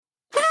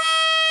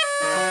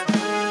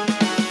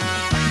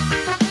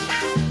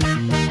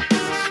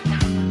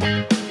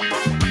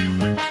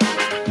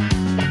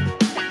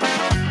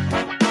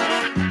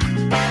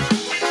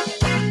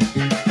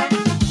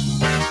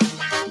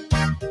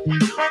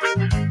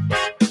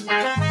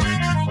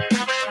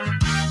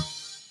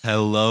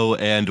Hello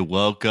and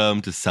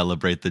welcome to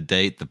Celebrate the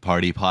Date, the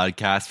party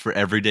podcast for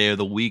every day of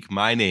the week.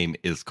 My name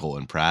is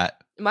Colin Pratt.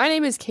 My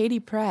name is Katie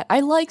Pratt. I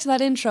liked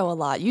that intro a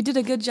lot. You did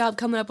a good job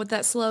coming up with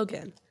that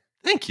slogan.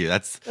 Thank you.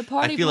 That's the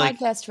party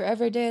podcast for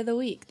every day of the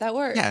week. That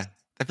works. Yeah,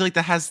 I feel like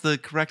that has the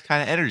correct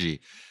kind of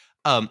energy.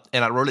 And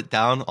I wrote it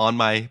down on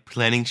my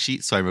planning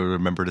sheet so I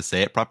remember to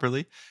say it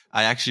properly.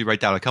 I actually write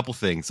down a couple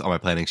things on my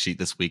planning sheet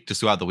this week,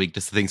 just throughout the week,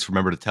 just the things to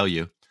remember to tell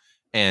you.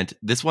 And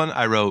this one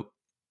I wrote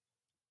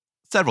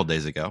several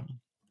days ago,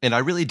 and I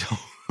really don't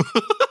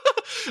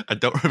I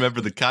don't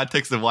remember the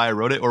context of why I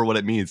wrote it or what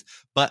it means,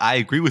 but I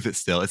agree with it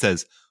still. It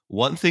says,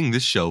 one thing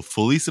this show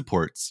fully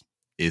supports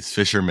is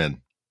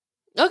fishermen.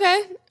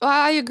 Okay, well,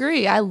 I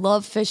agree. I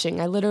love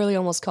fishing. I literally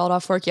almost called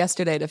off work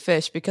yesterday to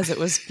fish because it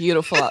was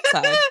beautiful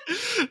outside.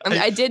 I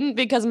mean, I didn't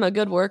because I'm a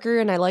good worker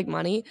and I like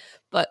money,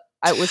 but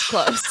I was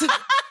close.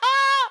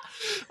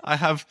 I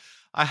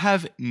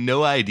have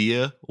no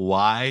idea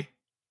why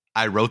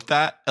I wrote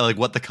that, like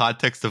what the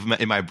context of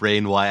in my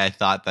brain, why I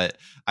thought that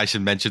I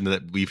should mention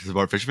that we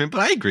support fishermen, but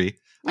I agree.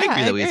 Yeah, I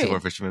agree that we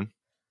support fishermen.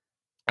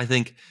 I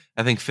think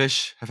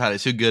fish have had it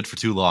too good for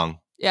too long.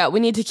 Yeah, we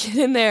need to get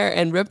in there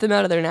and rip them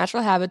out of their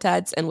natural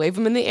habitats and wave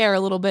them in the air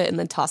a little bit and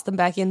then toss them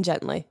back in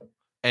gently.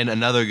 And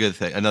another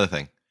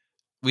thing,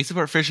 we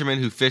support fishermen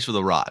who fish with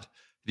a rod.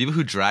 People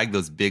who drag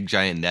those big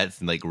giant nets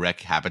and like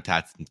wreck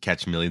habitats and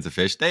catch millions of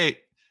fish,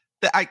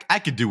 I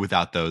could do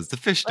without those. The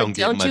fish don't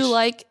get much. Don't you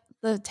like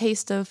the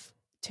taste of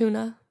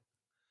tuna?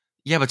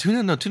 Yeah, but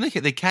tuna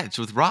they catch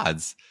with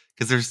rods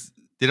because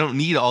they don't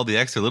need all the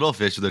extra little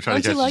fish they're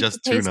trying to catch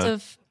just tuna. Don't you like the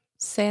taste of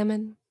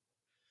salmon?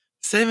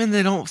 Salmon,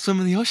 they don't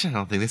swim in the ocean, I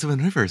don't think. They swim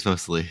in rivers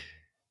mostly.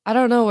 I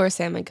don't know where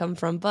salmon come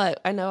from,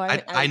 but I know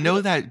I know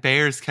that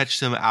bears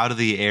catch them out of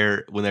the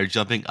air when they're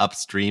jumping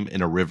upstream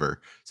in a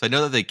river. So I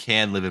know that they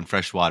can live in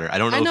fresh water. I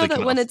don't know. I know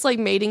that when it's like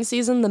mating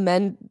season,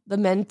 the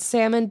men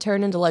salmon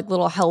turn into like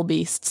little hell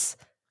beasts.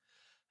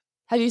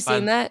 Have you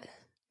seen that?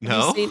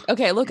 No.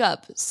 Okay, look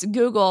up.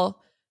 Google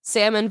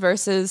salmon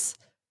versus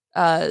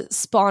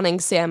spawning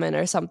salmon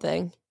or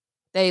something.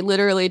 They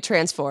literally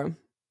transform.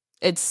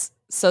 It's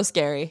so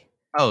scary.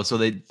 Oh, so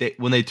they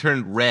when they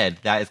turn red,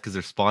 that is because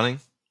they're spawning?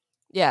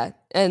 Yeah,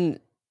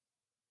 and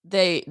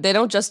they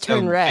don't just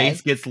turn red.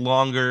 Face gets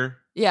longer.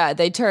 Yeah,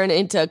 they turn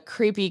into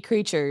creepy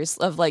creatures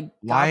of like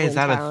Why is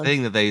that town. A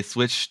thing that they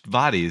switched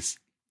bodies?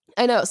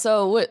 I know.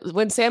 So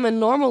when salmon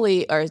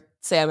normally are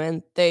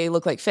salmon, they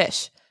look like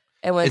fish.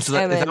 And when is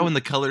that when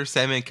the color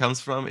salmon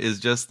comes from? Is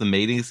just the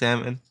mating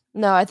salmon?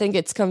 No, I think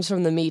it comes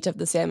from the meat of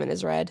the salmon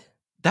is red.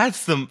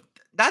 That's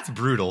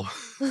brutal.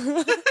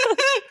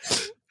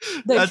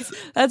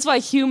 That's why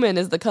human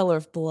is the color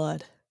of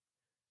blood.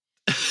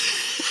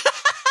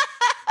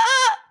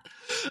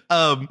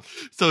 So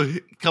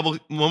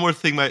one more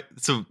thing.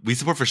 So we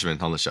support fishermen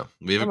on the show.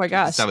 We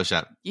have established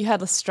that. You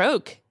had a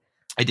stroke.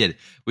 I did.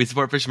 We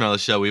support fishermen on the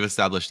show. We've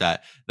established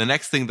that. The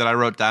next thing that I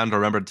wrote down to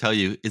remember to tell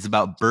you is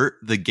about Bert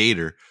the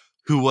gator,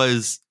 who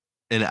was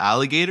an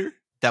alligator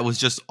that was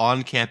just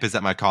on campus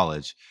at my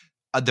college.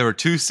 There were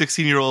two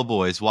 16-year-old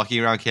boys walking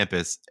around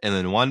campus, and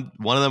then one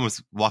of them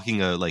was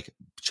walking a like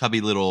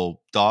chubby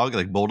little dog,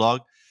 like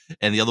bulldog,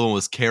 and the other one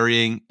was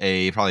carrying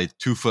a probably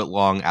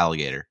 2-foot-long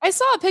alligator. I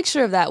saw a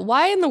picture of that.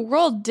 Why in the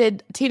world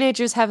did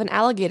teenagers have an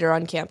alligator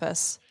on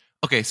campus?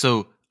 Okay,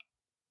 so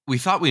we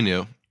thought we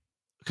knew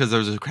because there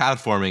was a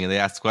crowd forming, and they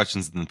asked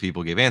questions, and the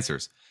people gave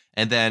answers.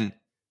 And then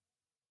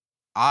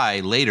I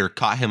later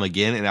caught him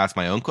again and asked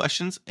my own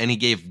questions, and he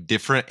gave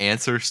different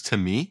answers to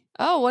me.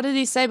 Oh, what did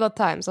he say both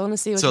times? I want to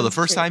see. So the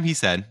first time he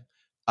said,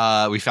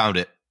 "We found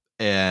it,"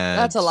 and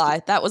that's a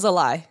lie. That was a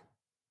lie.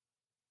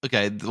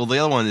 Okay, well the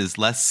other one is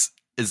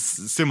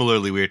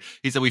similarly weird.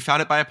 He said we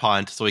found it by a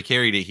pond, so we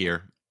carried it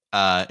here,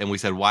 and we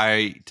said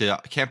why to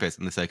campus,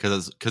 and they said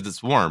because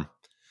it's warm,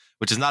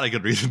 which is not a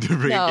good reason to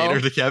bring a gator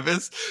to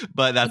campus,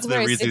 but that's the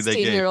reason they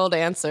gave. 16-year-old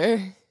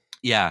answer.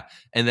 Yeah,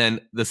 and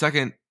then the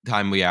second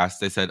time we asked,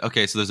 they said,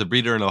 okay, so there's a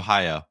breeder in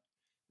Ohio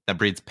that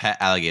breeds pet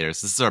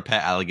alligators. This is our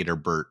pet alligator,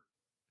 Bert.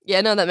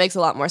 Yeah, no, that makes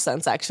a lot more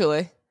sense,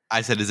 actually.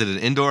 I said, is it an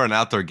indoor or an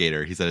outdoor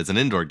gator? He said, it's an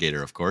indoor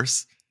gator, of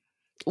course.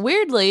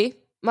 Weirdly,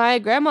 my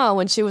grandma,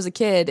 when she was a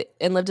kid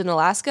and lived in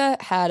Alaska,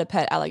 had a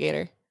pet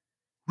alligator.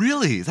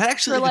 Really? Is that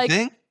actually a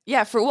thing?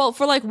 Yeah, for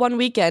like one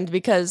weekend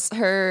because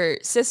her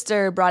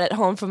sister brought it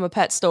home from a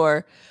pet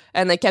store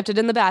and they kept it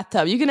in the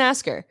bathtub. You can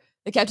ask her.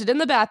 They kept it in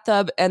the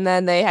bathtub and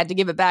then they had to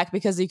give it back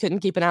because you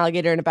couldn't keep an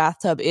alligator in a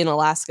bathtub in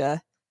Alaska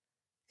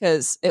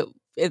because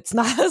it's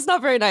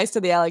not very nice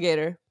to the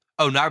alligator.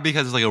 Oh, not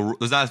because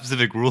there's not a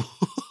specific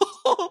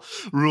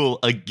rule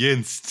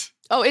against.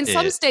 Oh, in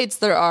some states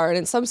there are, and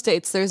in some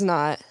states there's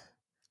not.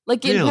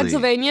 Like in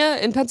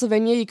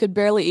Pennsylvania, you could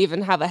barely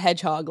even have a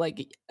hedgehog.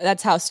 Like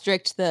that's how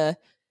strict the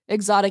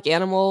exotic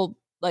animal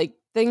like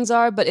things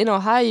are. But in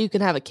Ohio, you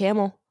can have a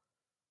camel.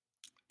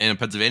 And in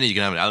Pennsylvania, you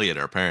can have an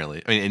alligator.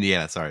 Apparently, I mean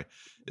Indiana. Sorry,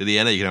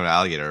 Indiana, you can have an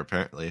alligator.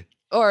 Apparently,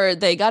 Or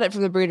they got it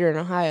from the breeder in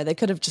Ohio. They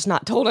could have just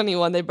not told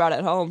anyone they brought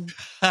it home.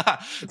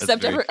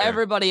 Except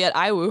everybody at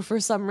IWU for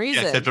some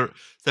reason. Yeah,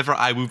 except for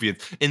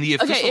IWUvians. In the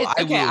official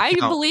IWU I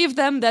account, believe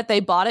them that they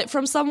bought it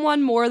from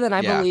someone more than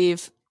I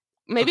believe.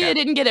 Maybe they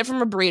didn't get it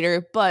from a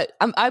breeder, but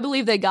I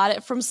believe they got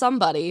it from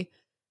somebody.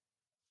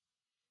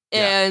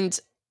 And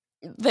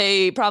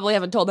they probably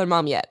haven't told their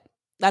mom yet.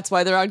 That's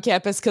why they're on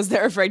campus, because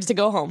they're afraid to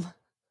go home.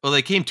 Well,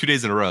 they came 2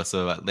 days in a row,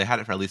 so they had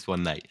it for at least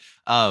one night.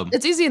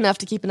 It's easy enough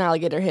to keep an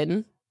alligator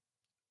hidden.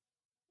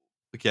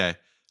 Okay.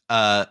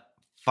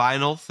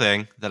 Final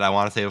thing that I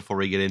want to say before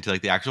we get into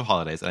like the actual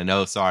holidays. And I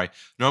know, sorry,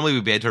 normally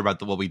we banter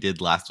about what we did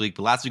last week,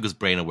 but last week was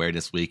Brain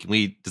Awareness Week, and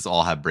we just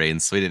all have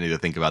brains, so we didn't need to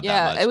think about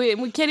that much. Yeah,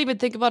 we can't even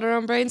think about our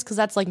own brains because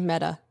that's like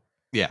meta.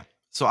 Yeah.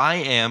 So I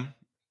am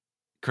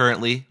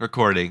currently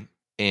recording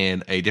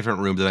in a different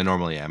room than I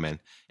normally am in.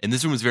 And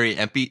this room is very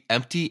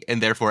empty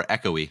and therefore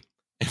echoey.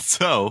 And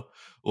so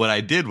what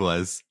I did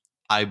was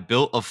I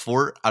built a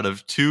fort out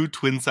of 2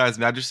 twin-size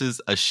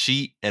mattresses, a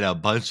sheet, and a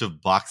bunch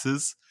of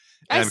boxes.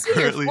 And I see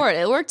your fort.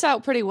 It worked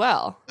out pretty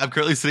well. I'm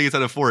currently sitting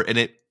inside a fort, and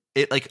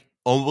it like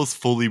almost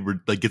fully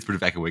gets rid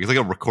of echoing. It's like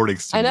a recording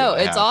studio. I know,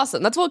 it's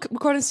awesome. That's what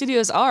recording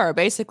studios are,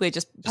 basically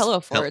just pillow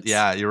forts.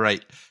 Yeah, you're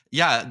right.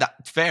 Yeah,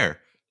 that's fair.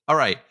 All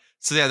right.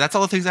 So yeah, that's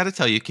all the things I had to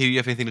tell you. Katie, you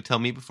have anything to tell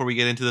me before we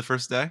get into the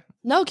first day?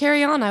 No,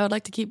 carry on. I would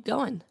like to keep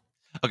going.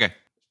 Okay.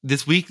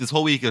 This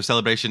whole week of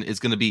celebration is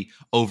going to be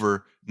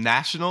over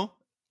National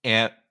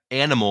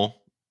Animal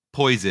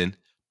Poison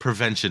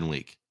Prevention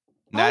Week.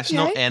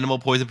 National Animal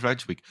Poison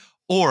Prevention Week.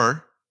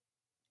 Or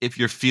if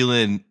you're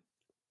feeling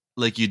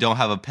like you don't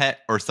have a pet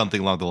or something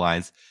along the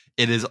lines,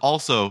 it is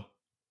also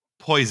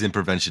Poison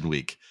Prevention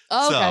Week.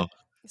 Oh, okay.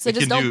 So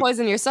just don't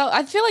poison yourself.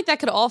 I feel like that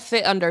could all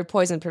fit under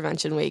Poison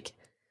Prevention Week.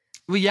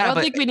 Well, yeah, I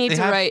don't think we need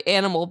to write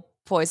animal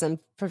poison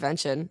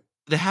prevention.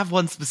 They have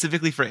one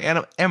specifically for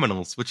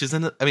aminals, which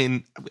isn't. I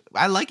mean,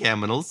 I like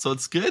aminals, so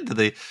it's good that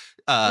they.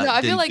 No,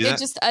 I feel like it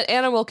just an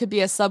animal could be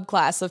a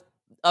subclass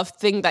of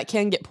thing that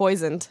can get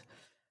poisoned.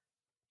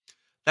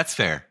 That's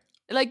fair.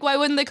 Like, why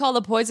wouldn't they call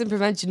the Poison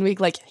Prevention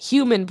Week like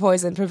Human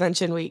Poison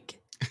Prevention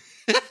Week?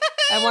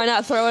 And why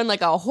not throw in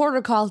like a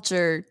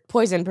Horticulture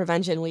Poison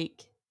Prevention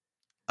Week?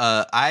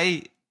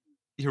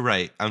 You're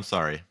right. I'm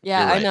sorry.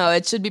 Yeah, right. I know.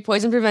 It should be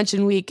Poison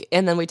Prevention Week,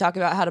 and then we talk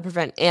about how to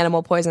prevent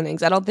animal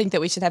poisonings. I don't think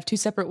that we should have 2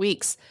 separate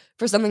weeks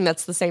for something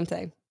that's the same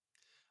thing.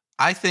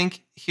 I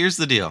think, here's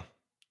the deal.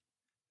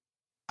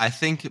 I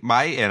think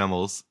my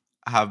animals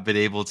have been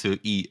able to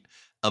eat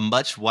a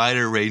much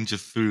wider range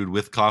of food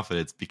with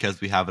confidence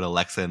because we have an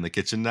Alexa in the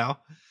kitchen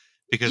now.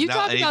 Because you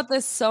talk about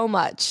this so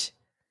much.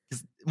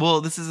 Well,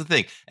 this is the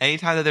thing.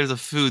 Anytime that there's a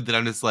food that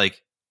I'm just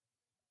like,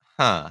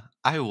 I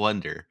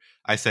wonder.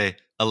 I say,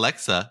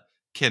 Alexa,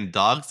 can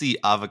dogs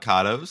eat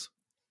avocados?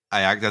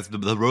 That's the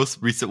most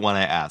recent one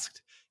I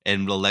asked.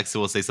 And Alexa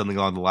will say something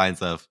along the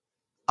lines of,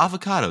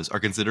 avocados are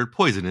considered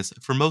poisonous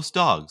for most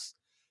dogs.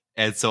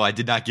 And so I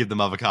did not give them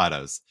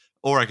avocados.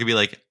 Or I could be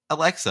like,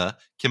 Alexa,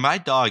 can my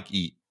dog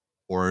eat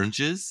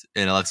oranges?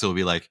 And Alexa will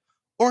be like,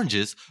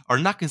 oranges are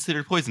not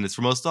considered poisonous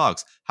for most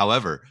dogs.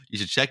 However, you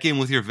should check in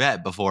with your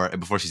vet before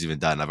she's even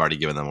done. I've already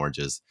given them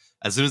oranges.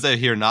 As soon as I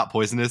hear not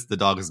poisonous, the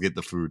dogs get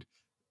the food.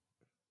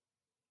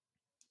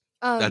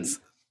 That's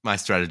my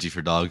strategy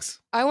for dogs.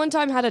 I one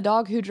time had a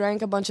dog who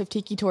drank a bunch of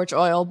tiki torch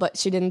oil, but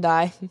she didn't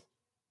die.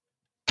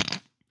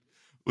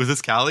 Was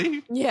this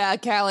Callie? Yeah,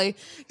 Callie.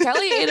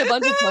 Callie ate a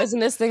bunch of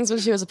poisonous things when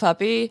she was a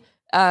puppy,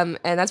 and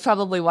that's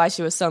probably why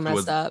she was so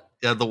messed up.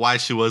 Yeah, the why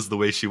she was the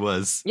way she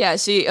was. Yeah,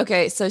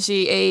 so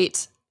she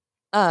ate,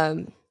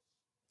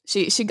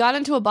 she got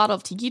into a bottle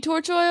of tiki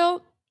torch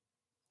oil.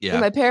 Yeah.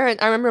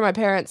 And I remember my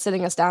parents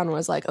sitting us down and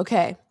was like,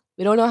 okay,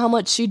 we don't know how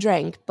much she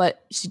drank,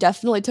 but she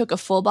definitely took a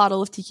full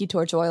bottle of tiki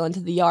torch oil into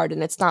the yard,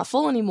 and it's not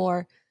full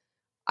anymore.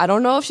 I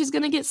don't know if she's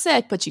going to get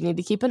sick, but you need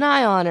to keep an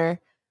eye on her.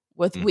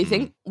 We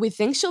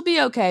think she'll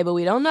be okay, but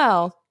we don't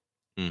know.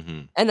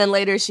 Mm-hmm. And then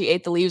later she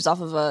ate the leaves off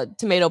of a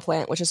tomato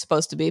plant, which is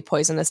supposed to be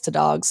poisonous to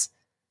dogs.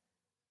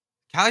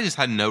 Callie just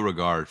had no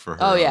regard for her.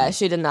 Oh, yeah,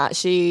 she did not.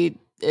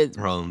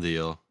 Her own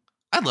deal.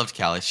 I loved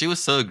Callie. She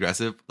was so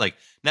aggressive. Like,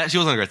 she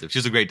wasn't aggressive. She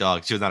was a great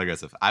dog. She was not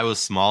aggressive. I was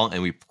small,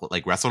 and we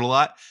wrestled a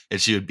lot,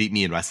 and she would beat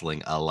me in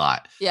wrestling a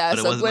lot. Yeah, but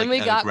so it wasn't when we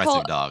got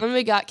dog. When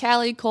we got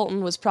Callie,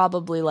 Colton was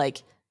probably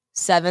like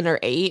 7 or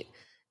 8,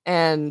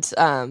 and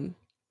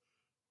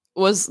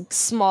was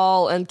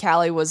small, and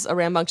Callie was a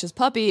rambunctious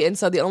puppy, and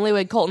so the only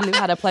way Colton knew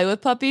how to play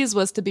with puppies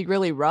was to be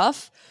really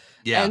rough.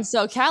 Yeah. And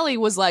so Callie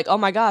was like, oh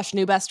my gosh,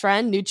 new best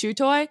friend, new chew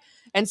toy.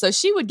 And so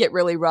she would get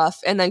really rough.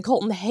 And then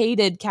Colton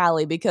hated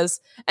Callie because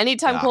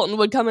anytime Colton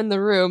would come in the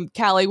room,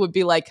 Callie would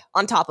be like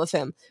on top of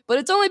him. But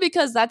it's only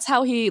because that's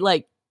how he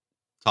like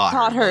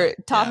taught her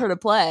to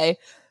play.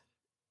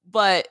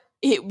 But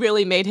it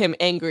really made him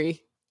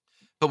angry.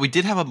 But we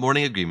did have a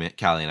morning agreement,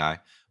 Callie and I,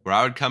 where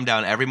I would come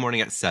down every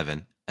morning at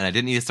 7, and I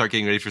didn't need to start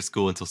getting ready for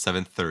school until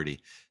 7:30.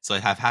 So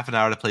I'd have half an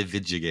hour to play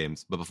video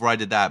games. But before I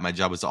did that, my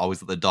job was to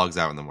always let the dogs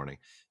out in the morning.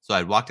 So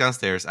I'd walk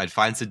downstairs, I'd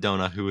find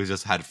Sedona, who has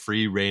just had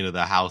free reign of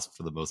the house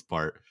for the most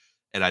part,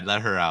 and I'd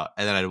let her out.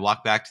 And then I'd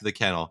walk back to the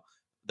kennel,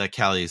 that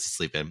Callie used to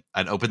sleep in.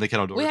 I'd open the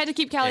kennel door. We had to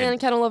keep Callie in a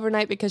kennel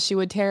overnight because she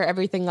would tear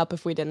everything up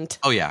if we didn't.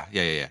 Oh, yeah.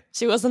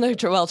 She wasn't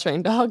a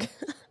well-trained dog.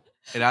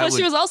 But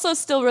she was also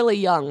still really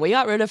young. We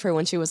got rid of her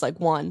when she was like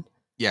 1.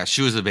 Yeah,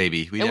 she was a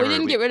baby. We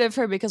didn't get rid of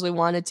her because we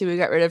wanted to. We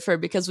got rid of her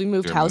because we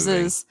moved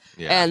houses.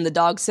 Yeah. And the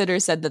dog sitter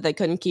said that they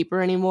couldn't keep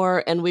her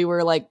anymore. And we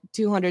were like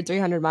 200,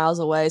 300 miles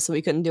away, so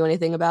we couldn't do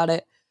anything about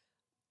it.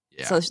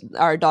 Yeah. So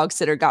our dog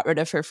sitter got rid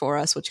of her for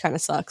us, which kind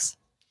of sucks.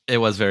 It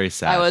was very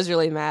sad. I was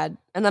really mad.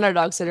 And then our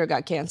dog sitter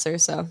got cancer,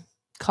 so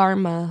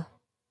karma.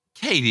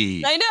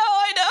 Katie. I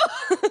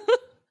know.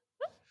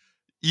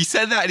 You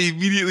said that and you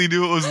immediately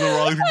knew it was the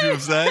wrong thing to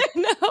have said? I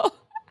know.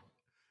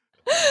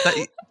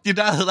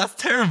 That's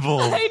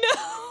terrible. I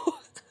know.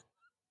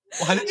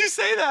 Why did you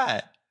say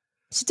that?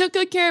 She took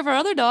good care of our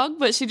other dog,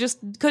 but she just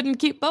couldn't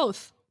keep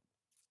both.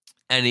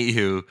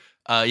 Anywho,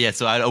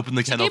 so I'd open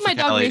the kennel for Callie. She gave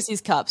my dog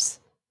Reese's Cups.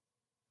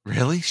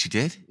 Really? She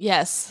did?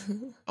 Yes.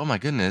 Oh my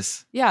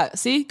goodness. Yeah,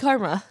 see?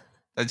 Karma.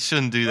 I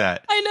shouldn't do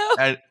that. I know.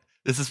 And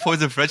this is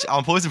Poison Prevention.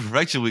 On Poison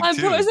Prevention Week,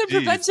 too. On Poison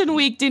Prevention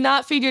Week, do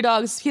not feed your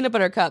dogs peanut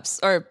butter cups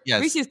or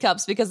Reese's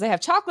Cups because they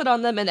have chocolate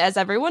on them. And as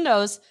everyone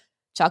knows,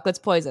 chocolate's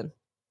poison.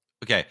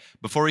 Okay,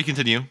 before we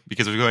continue,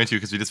 because we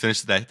just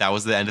finished the day. That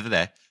was the end of the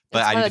day.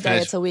 But I need to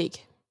finish. It's a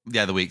week.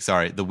 Yeah, the week.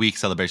 Sorry. The week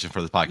celebration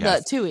for the podcast.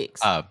 The 2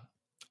 weeks.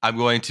 I'm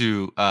going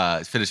to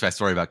finish my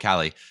story about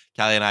Callie.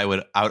 Callie and I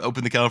would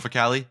open the kennel for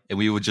Callie, and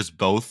we would just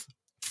both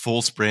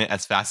full sprint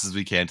as fast as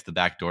we can to the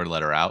back door to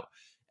let her out.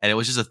 And it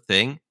was just a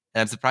thing.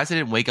 And I'm surprised I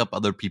didn't wake up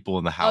other people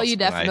in the house. Oh, you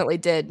definitely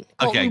did.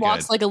 Colton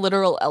walks good. like a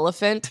literal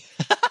elephant.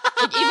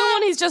 Like even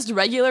when he's just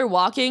regular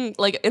walking,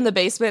 like in the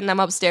basement and I'm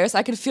upstairs,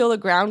 I could feel the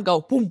ground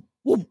go boom,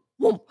 boom,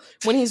 boom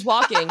when he's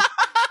walking.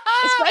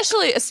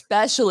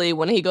 especially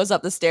when he goes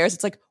up the stairs,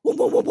 it's like boom,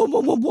 boom, boom, boom,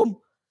 boom, boom, boom.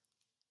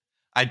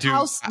 I do.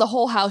 The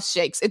whole house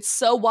shakes. It's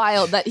so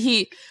wild that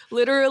he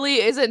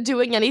literally isn't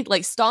doing any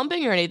like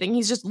stomping or anything.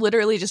 He's just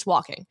literally just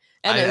walking,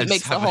 and it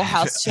makes the whole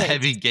house shake.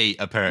 Heavy gait,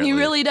 apparently. He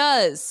really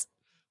does.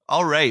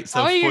 All right.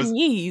 So how are your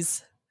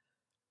knees?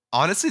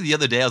 Honestly, the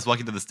other day I was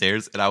walking to the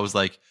stairs and I was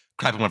like,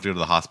 crap, I'm going to have to go to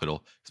the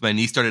hospital because my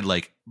knee started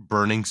like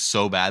burning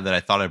so bad that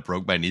I thought I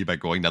broke my knee by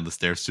going down the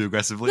stairs too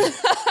aggressively.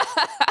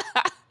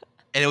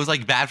 And it was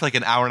like bad for like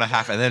an hour and a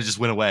half, and then it just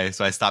went away.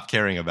 So I stopped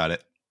caring about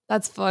it.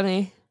 That's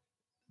funny.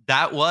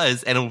 That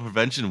was Animal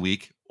Prevention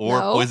Week or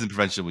Poison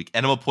Prevention Week.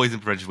 Animal Poison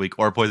Prevention Week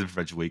or Poison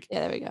Prevention Week.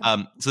 Yeah, there we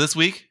go. So this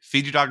week,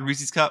 feed your dog a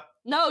Reese's Cup.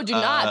 No, do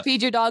not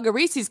feed your dog a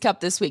Reese's Cup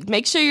this week.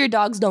 Make sure your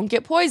dogs don't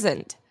get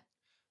poisoned.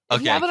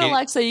 If you have an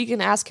Alexa, you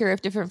can ask her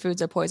if different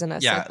foods are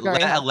poisonous. Yeah,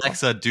 let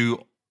Alexa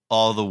do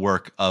all the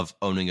work of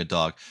owning a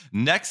dog.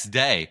 Next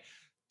day,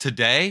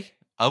 today,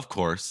 of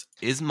course,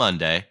 is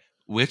Monday,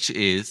 which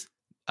is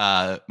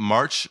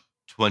March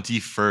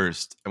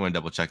 21st. I'm going to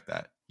double check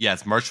that. Yeah,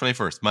 it's March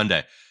 21st,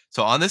 Monday.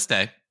 So on this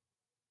day,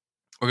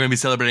 we're going to be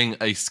celebrating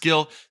a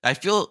skill I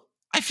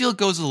feel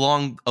goes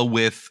along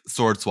with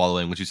sword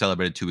swallowing, which we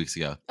celebrated 2 weeks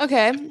ago.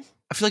 Okay.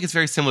 I feel like it's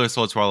very similar to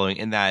sword swallowing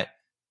in that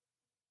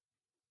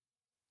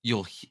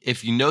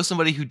if you know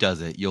somebody who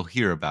does it, you'll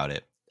hear about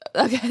it.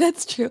 Okay,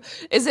 that's true.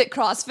 Is it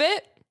CrossFit?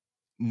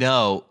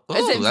 No.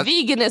 Is it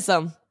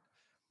veganism?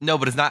 No,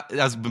 but it's not.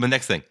 That's my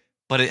next thing.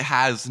 But it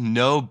has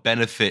no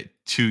benefit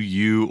to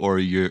you or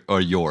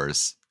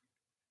yours.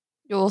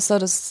 Well, so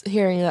does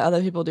hearing that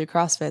other people do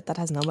CrossFit. That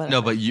has no benefit.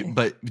 No,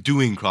 but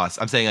doing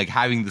I'm saying like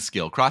having the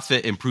skill.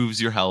 CrossFit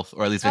improves your health,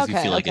 or at least makes you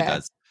feel like it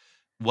does.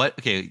 What?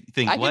 Okay,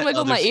 think. I can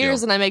wiggle my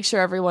ears and I make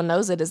sure everyone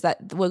knows it. Is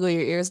that Wiggle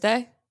Your Ears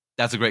Day?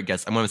 That's a great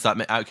guess. I'm going to stop.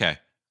 Okay,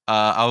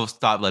 I'll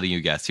stop letting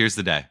you guess. Here's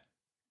the day.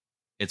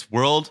 It's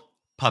World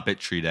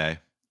Puppetry Day.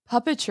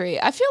 Puppetry.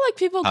 I feel like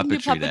people can do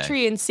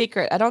puppetry in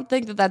secret. I don't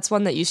think that that's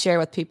one that you share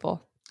with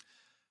people.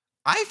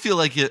 I feel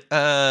like it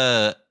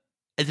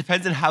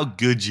depends on how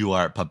good you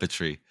are at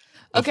puppetry.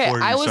 Okay,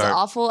 I was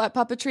awful at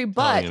puppetry,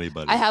 but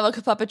I have a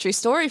puppetry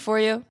story for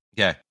you.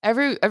 Yeah.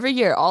 Every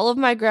year, all of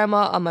my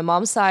grandma on my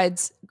mom's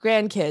side's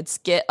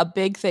grandkids get a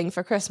big thing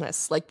for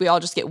Christmas. Like we all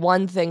just get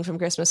one thing from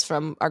Christmas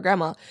from our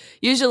grandma.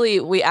 Usually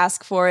we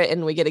ask for it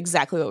and we get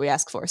exactly what we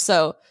ask for.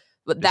 So,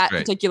 but that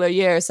particular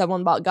year,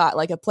 someone got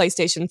like a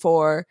PlayStation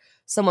 4,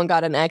 someone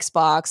got an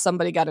Xbox,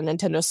 somebody got a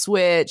Nintendo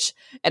Switch,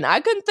 and I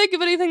couldn't think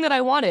of anything that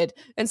I wanted.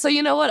 And so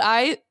you know what?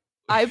 I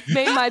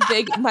made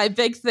my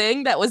big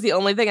thing. That was the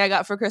only thing I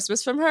got for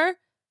Christmas from her.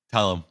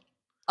 Tell him.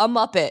 A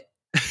Muppet.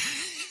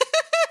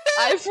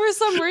 I for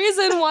some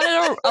reason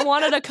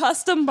wanted a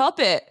custom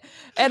Muppet,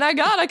 and I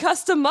got a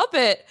custom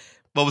Muppet.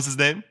 What was his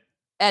name?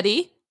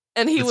 Eddie,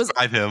 and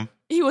Describe him.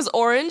 He was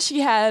orange.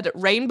 He had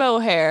rainbow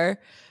hair,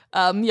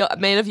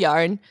 made of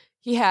yarn.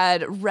 He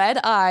had red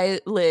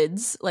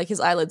eyelids, like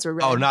his eyelids were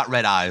red. Oh, not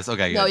red eyes.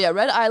 Okay. No, good. yeah,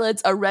 red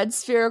eyelids, a red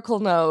spherical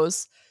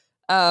nose,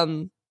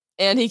 and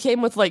he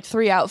came with like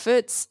 3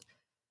 outfits.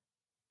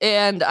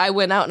 And I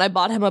went out and I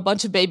bought him a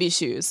bunch of baby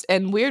shoes.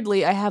 And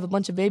weirdly, I have a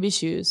bunch of baby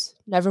shoes,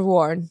 never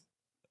worn.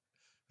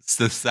 It's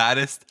the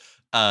saddest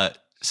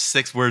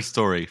 6-word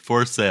story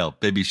for sale.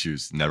 Baby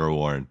shoes never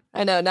worn.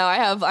 I know. Now I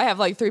have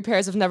like 3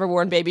 pairs of never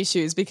worn baby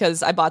shoes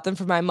because I bought them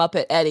for my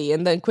Muppet Eddie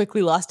and then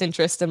quickly lost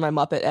interest in my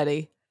Muppet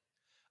Eddie.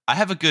 I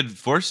have a good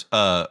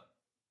forward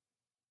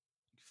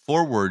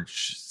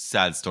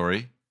sad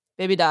story.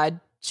 Baby died.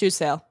 Shoe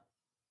sale.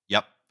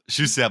 Yep.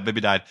 Shoe sale.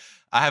 Baby died.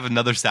 I have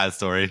another sad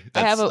story.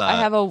 I have a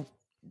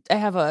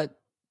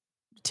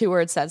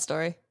 2-word sad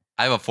story.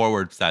 I have a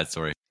 4-word sad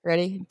story.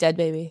 Ready? Dead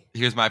baby.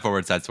 Here's my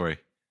 4-word sad story.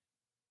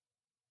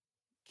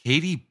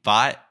 Katie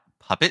bought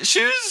puppet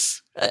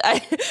shoes?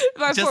 My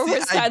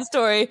 4-word sad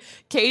story.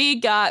 Katie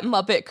got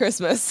Muppet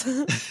Christmas. I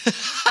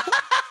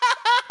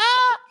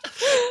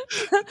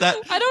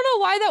don't know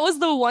why that was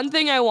the one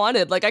thing I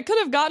wanted. Like, I could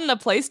have gotten a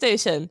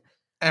PlayStation.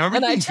 I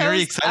remember being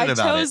very excited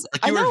about it.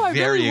 Like, you were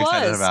very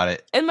excited about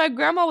it. And my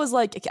grandma was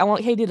like, I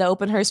want Katie to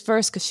open hers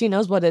first because she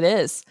knows what it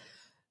is.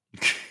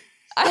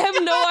 I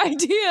have no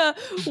idea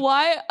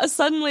why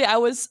suddenly I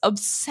was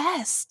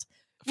obsessed.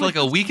 For like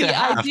a week and a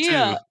half,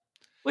 too.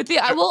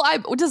 I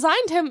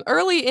designed him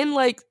early in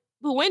like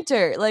the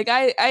winter. Like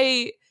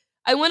I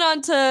went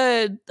onto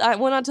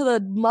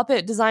the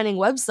Muppet designing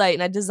website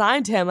and I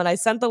designed him and I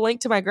sent the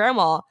link to my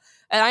grandma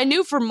and I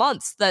knew for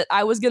months that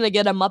I was gonna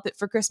get a Muppet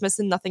for Christmas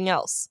and nothing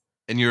else.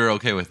 And you were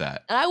okay with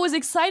that. And I was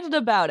excited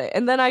about it.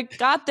 And then I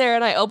got there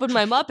and I opened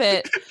my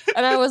Muppet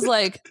and I was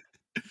like,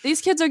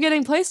 these kids are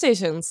getting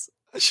PlayStations.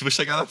 I wish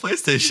I got a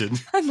PlayStation.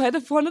 I might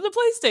have wanted a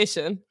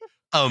PlayStation.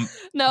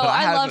 No,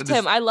 I loved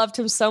him. I loved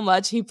him so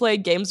much. He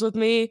played games with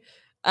me.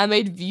 I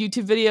made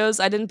YouTube videos.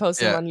 I didn't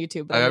post them on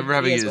YouTube. But I remember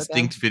having a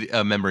distinct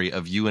memory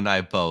of you and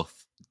I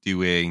both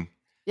doing.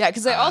 Yeah,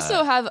 because I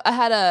also I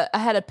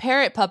had a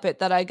parrot puppet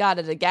that I got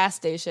at a gas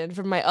station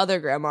from my other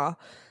grandma.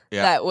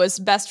 Yeah. That was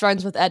best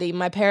friends with Eddie.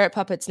 My parrot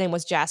puppet's name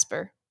was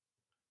Jasper.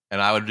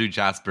 And I would do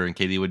Jasper, and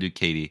Katie would do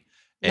Katie,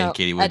 and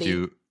Katie would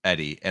do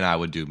Eddie, and I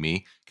would do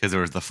me because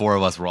there was the 4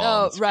 of us were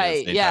all. Oh,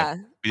 right, yeah.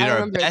 We did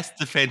our best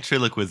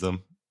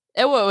ventriloquism.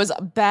 It was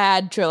a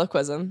bad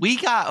triloquism. We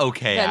got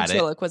okay at it.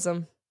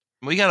 Ventriloquism.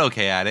 We got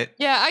okay at it.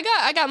 Yeah,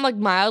 I got like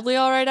mildly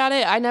all right at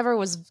it. I never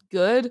was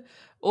good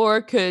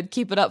or could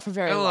keep it up for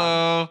very long.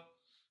 Hello.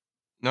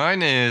 My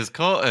name is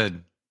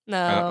Colton. No.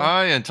 And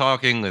I am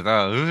talking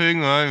without moving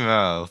my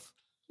mouth.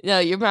 No,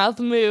 your mouth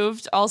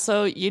moved.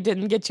 Also, you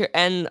didn't get your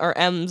N or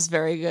M's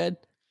very good.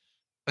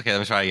 Okay, let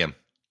me try again.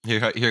 Here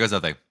goes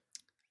nothing.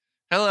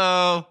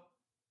 Hello.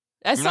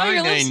 I saw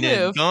your lips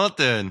move.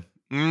 Colton.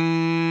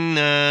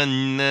 That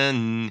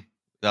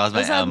was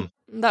my M.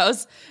 That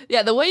was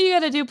the way you got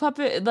to do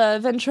the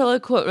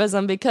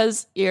ventriloquism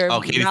because your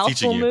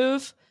mouth will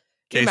move.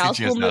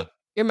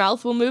 Your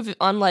mouth will move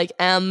on like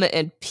M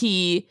and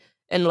P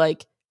and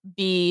like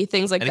B,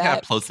 things like that. And it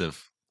got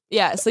plosive.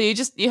 Yeah, so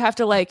you have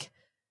to like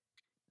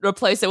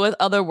replace it with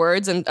other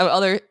words and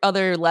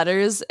other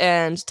letters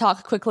and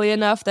talk quickly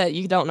enough that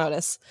you don't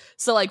notice.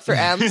 So like for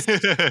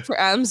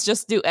M's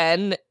just do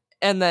N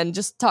and then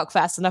just talk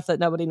fast enough that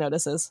nobody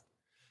notices.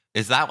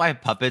 Is that why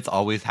puppets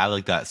always have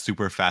like that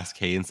super fast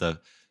cadence of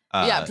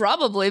yeah,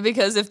 probably,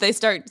 because if they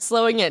start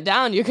slowing it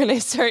down, you're gonna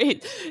start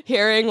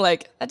hearing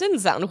like that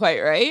didn't sound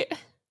quite right.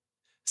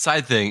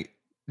 Side thing,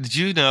 did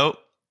you know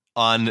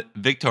on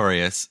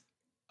Victorious,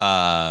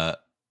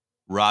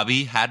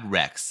 Robbie had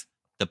Rex,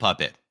 the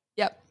puppet.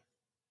 Yep.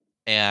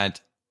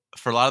 And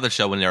for a lot of the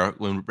show,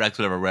 when Rex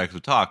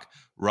would talk,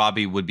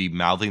 Robbie would be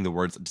mouthing the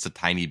words just a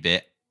tiny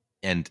bit,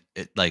 and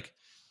it like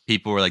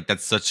people were like,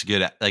 "That's such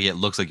good." Like it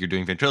looks like you're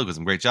doing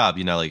ventriloquism. Great job,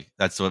 you know. Like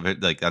that's what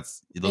it looks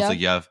like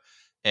you have.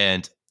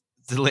 And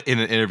in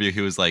an interview,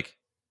 he was like,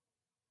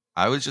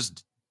 "I was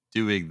just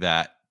doing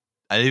that.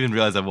 I didn't even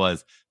realize I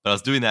was, but I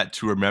was doing that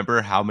to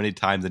remember how many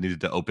times I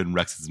needed to open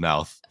Rex's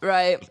mouth,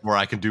 right, before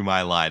I can do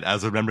my line." I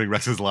was remembering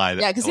Rex's line.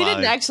 Yeah, because he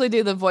didn't actually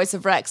do the voice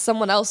of Rex.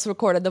 Someone else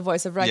recorded the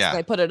voice of Rex and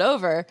they put it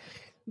over.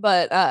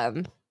 But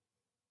that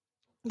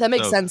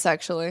makes sense,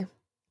 actually.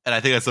 And I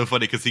think that's so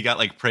funny because he got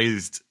like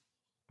praised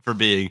for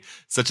being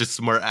such a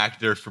smart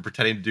actor, for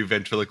pretending to do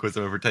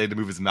ventriloquism and pretending to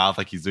move his mouth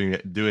like he's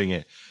doing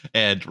it.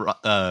 And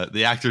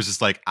the actor's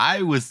just like,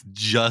 I was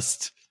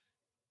just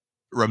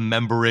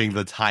remembering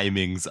the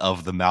timings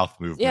of the mouth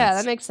movements. Yeah,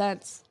 that makes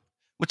sense.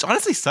 Which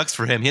honestly sucks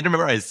for him. He had to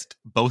memorize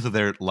both of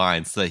their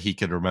lines so that he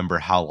could remember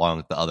how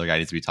long the other guy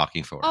needs to be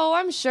talking for. Oh,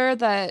 I'm sure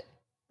that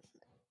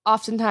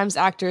oftentimes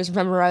actors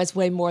memorize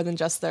way more than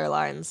just their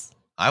lines.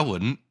 I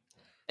wouldn't.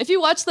 If you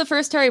watch the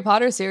first Harry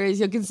Potter series,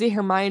 you can see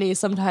Hermione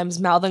sometimes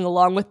mouthing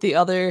along with the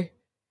other,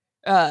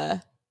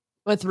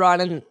 with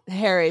Ron and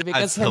Harry,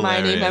 because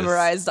Hermione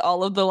memorized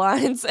all of the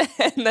lines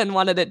and then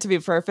wanted it to be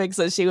perfect,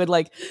 so she would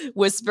like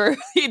whisper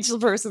each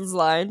person's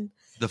line.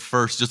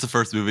 Just the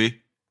first movie?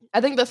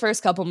 I think the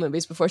first couple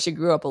movies before she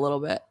grew up a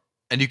little bit.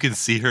 And you can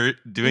see her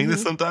doing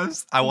this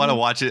sometimes? I want to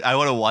watch it. I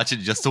want to watch it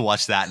just to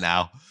watch that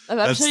now.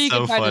 I'm sure you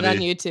can find it on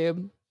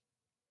YouTube.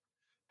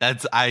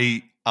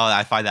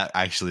 I find that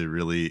actually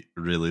really,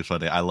 really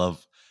funny. I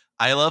love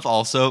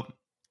also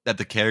that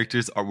the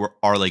characters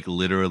are like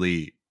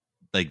literally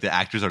like the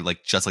actors are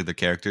like just like the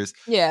characters.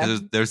 Yeah.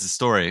 There's a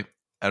story.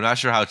 I'm not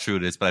sure how true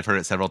it is, but I've heard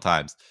it several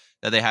times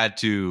that they had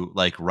to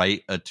like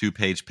write a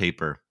 2-page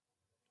paper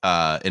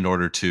in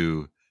order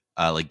to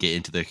like get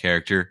into their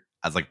character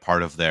as like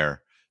part of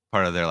their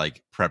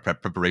like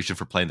preparation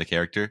for playing the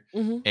character.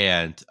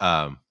 And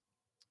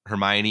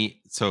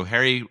Hermione, so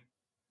Harry,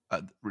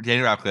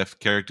 Daniel Radcliffe,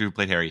 character who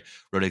played Harry,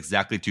 wrote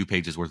exactly 2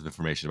 pages worth of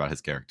information about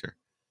his character.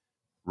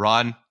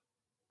 Ron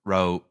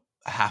wrote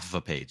half of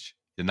a page,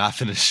 did not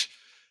finish,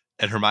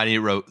 and Hermione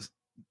wrote,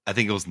 I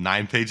think it was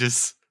 9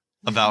 pages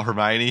about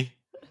Hermione.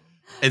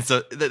 And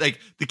so, like,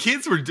 the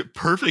kids were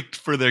perfect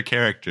for their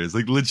characters.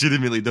 Like,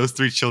 legitimately, those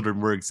 3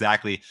 children were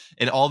exactly.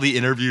 In all the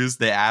interviews,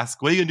 they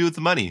ask, "What are you gonna do with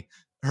the money?"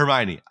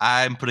 Hermione,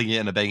 "I'm putting it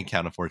in a bank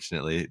account,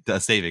 unfortunately,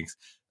 savings."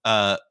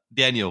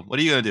 Daniel, "What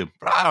are you gonna do?"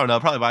 "I don't know,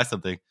 probably buy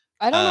something."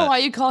 I don't know why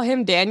you call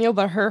him Daniel,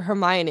 but her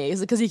Hermione.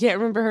 Is it because you can't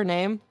remember her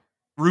name?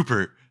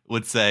 Rupert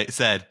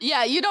said,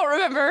 "Yeah, you don't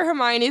remember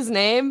Hermione's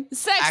name?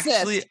 Sexist."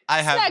 Actually,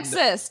 I have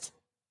sexist.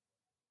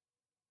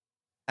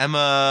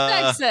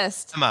 Emma.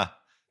 Sexist.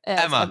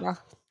 Emma.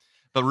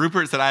 But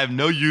Rupert said, "I have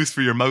no use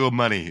for your muggle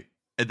money."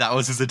 And that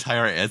was his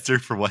entire answer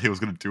for what he was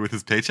going to do with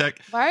his paycheck.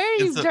 Why are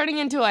you turning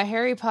into a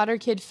Harry Potter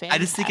kid fan? I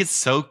just think it's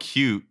so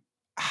cute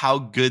how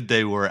good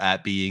they were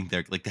at being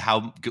there. Like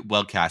how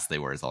well cast they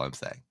were is all I'm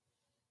saying.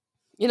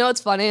 You know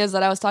what's funny is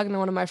that I was talking to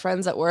one of my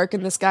friends at work,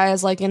 and this guy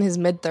is like in his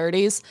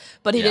mid-30s,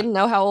 but he didn't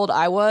know how old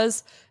I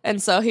was.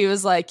 And so he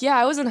was like, "Yeah,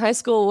 I was in high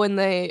school when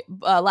the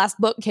last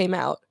book came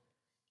out."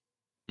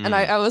 And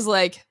I was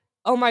like,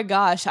 "Oh my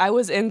gosh, I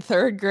was in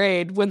 3rd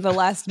grade when the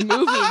last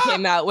movie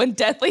came out, when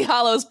Deathly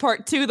Hallows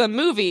Part 2, the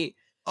movie."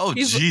 Oh,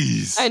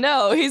 jeez. I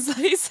know. He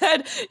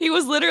said he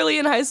was literally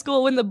in high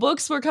school when the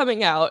books were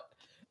coming out.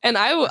 And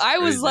I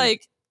was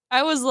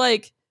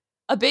like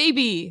a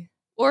baby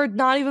or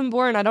not even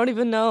born. I don't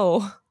even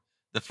know.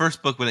 The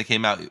first book when it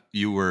came out,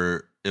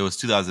 it was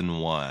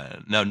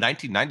 2001. No,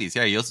 1990s.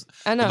 Yeah,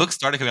 I know. The book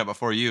started coming out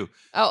before you.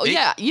 Oh,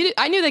 yeah.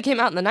 I knew they came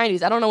out in the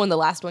 90s. I don't know when the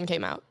last one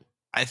came out.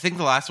 I think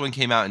the last one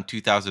came out in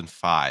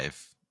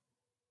 2005.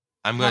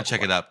 I'm going to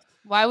check it up.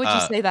 Why would you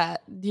say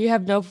that? Do you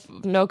have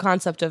no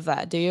concept of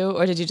that, do you?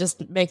 Or did you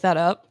just make that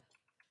up?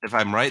 If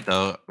I'm right,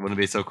 though, wouldn't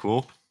it be so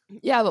cool?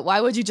 Yeah, but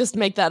why would you just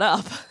make that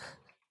up?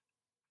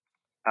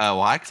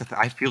 Why? Because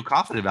I feel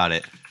confident about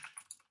it.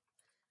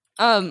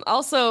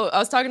 Also, I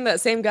was talking to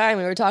that same guy and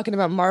we were talking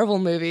about Marvel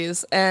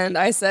movies, and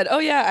I said, "Oh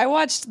yeah, I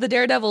watched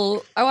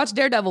Daredevil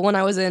when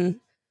I was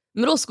in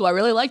middle school. I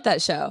really liked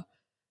that show."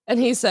 And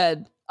he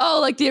said, "Oh,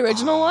 like the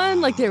original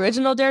one? Like the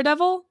original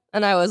Daredevil?"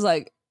 And I was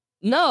like,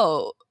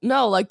 No,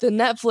 like the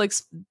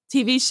Netflix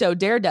TV show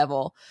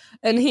Daredevil.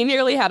 And he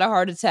nearly had a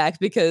heart attack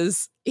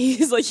because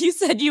he's like, "You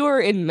said you were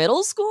in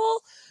middle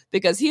school?"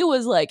 Because he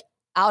was like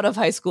out of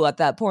high school at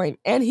that point,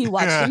 and he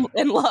watched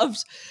and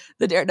loved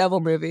the Daredevil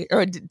movie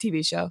or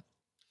TV show.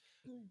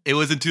 It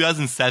was in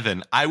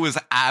 2007. I was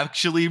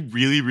actually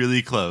really,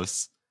 really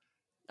close.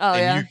 Oh,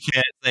 and yeah. You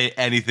can't say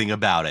anything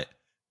about it.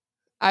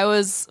 I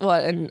was,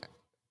 in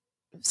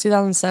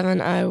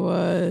 2007, I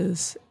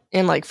was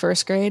in like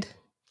 1st grade.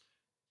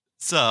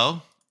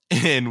 So,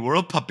 in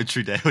World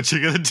Puppetry Day, what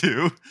you're going to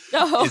do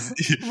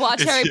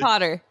watch Harry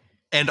Potter.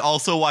 And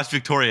also watch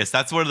Victorious.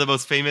 That's one of the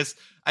most famous,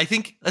 I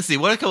think, let's see,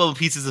 what are a couple of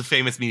pieces of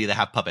famous media that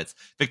have puppets?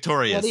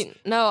 Victorious.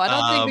 No, I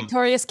don't think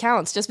Victorious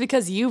counts. Just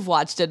because you've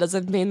watched it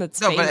doesn't mean that's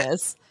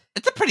famous.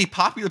 It's a pretty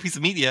popular piece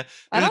of media.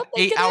 I don't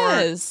think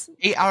it is.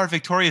 8-hour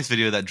Victorious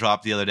video that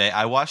dropped the other day.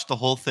 I watched the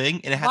whole thing,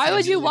 and it has. Why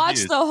would you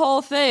watch the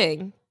whole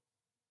thing?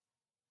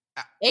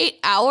 8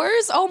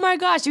 hours? Oh my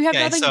gosh, you have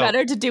nothing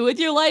better to do with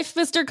your life,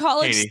 Mr.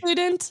 College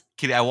student?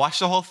 Katie, I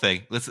watched the whole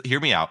thing. Let's hear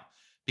me out.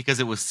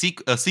 Because it was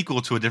a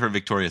sequel to a different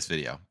Victorious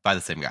video by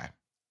the same guy.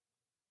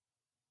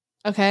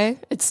 Okay,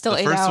 it's still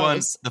 8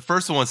 hours. The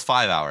first one was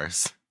 5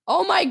 hours.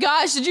 Oh my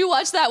gosh, did you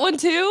watch that one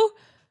too?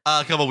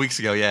 A couple weeks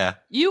ago, yeah.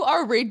 You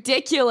are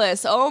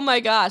ridiculous. Oh my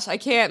gosh, I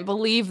can't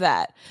believe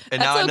that.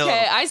 And that's now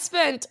okay. I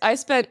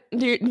spent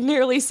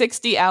nearly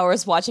 60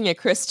 hours watching a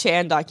Chris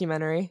Chan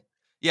documentary.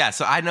 Yeah,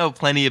 so I know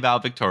plenty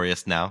about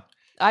Victorious now.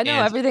 I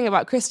know everything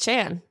about Chris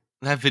Chan.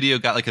 That video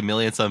got like 1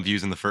 million some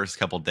views in the first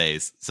couple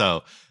days.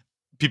 So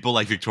people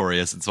like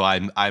Victorious, and so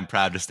I'm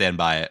proud to stand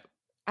by it.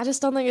 I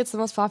just don't think it's the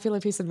most popular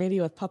piece of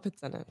media with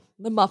puppets in it.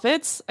 The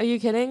Muppets? Are you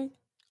kidding?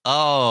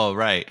 Oh,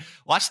 right.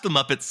 Watch the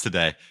Muppets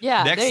today.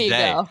 Yeah, Next there you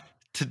day. Go.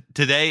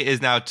 Today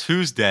is now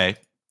Tuesday,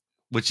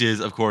 which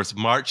is, of course,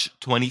 March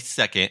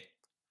 22nd.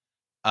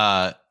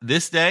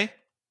 This day,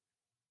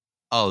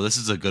 this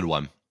is a good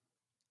one.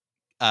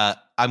 I'm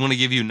going to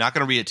give you, not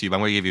going to read it to you, but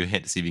I'm going to give you a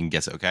hint to see if you can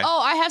guess it, okay? Oh,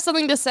 I have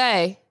something to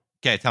say.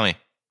 Okay, tell me.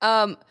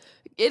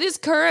 It is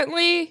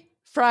currently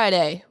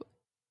Friday,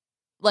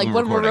 when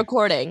we're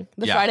recording,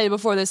 the Friday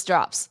before this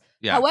drops.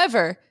 Yeah.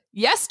 However,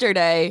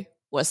 yesterday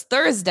was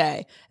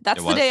Thursday.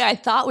 That's the day I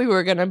thought we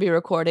were going to be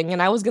recording,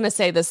 and I was going to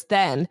say this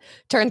then.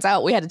 Turns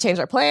out we had to change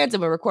our plans,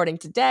 and we're recording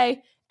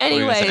today.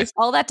 Anyways,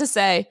 all that to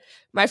say,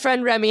 my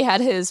friend Remmy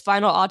had his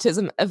final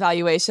autism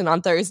evaluation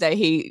on Thursday.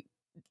 He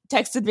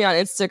texted me on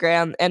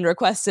Instagram and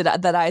requested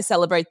that I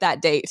celebrate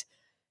that date.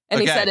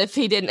 And he said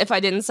if I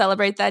didn't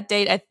celebrate that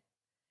date,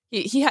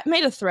 he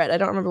made a threat. I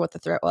don't remember what the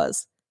threat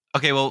was.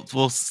 Okay, well,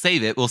 we'll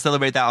save it. We'll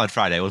celebrate that on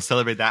Friday. We'll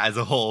celebrate that as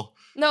a whole.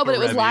 No, but it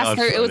was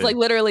it was like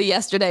literally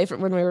yesterday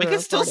from when we were We can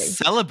recording.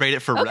 still celebrate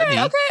it for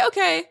Remmy.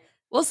 Okay.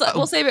 We'll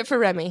save it for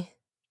Remmy.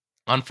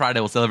 On Friday,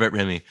 we'll celebrate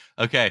Remmy.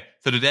 Okay,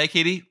 so today,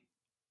 Katie,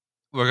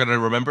 we're going to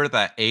remember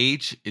that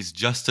age is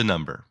just a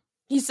number.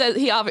 He said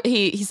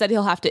he said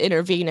he'll have to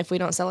intervene if we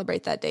don't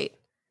celebrate that date.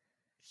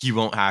 He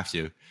won't have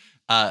to.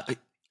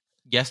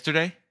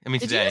 Today,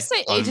 Did you just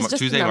say age is just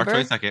Tuesday, a number?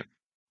 March 22nd.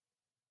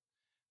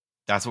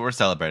 That's what we're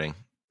celebrating.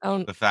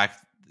 The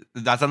fact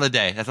that's on the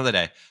day. That's on the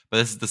day. But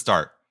this is the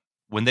start.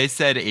 When they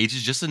said age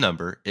is just a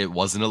number, it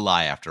wasn't a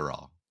lie after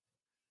all.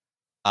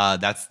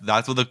 That's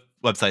what the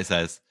website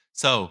says.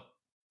 So,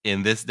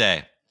 in this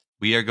day,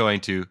 we are going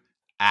to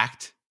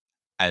act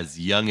as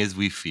young as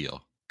we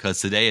feel,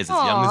 because today is as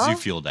young as you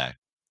feel day.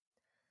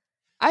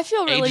 I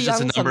feel really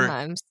young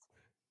sometimes.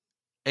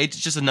 Age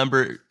is just a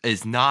number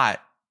is not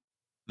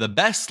the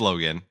best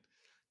slogan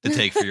to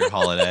take for your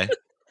holiday.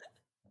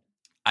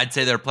 I'd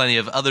say there are plenty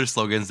of other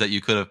slogans that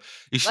you should have.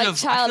 Like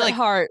child at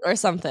heart or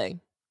something.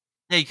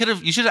 Yeah,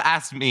 you should have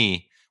asked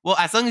me. Well,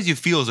 as long as you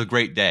feel is a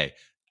great day.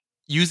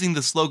 Using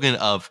the slogan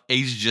of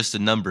age is just a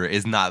number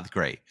is not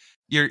great.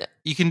 You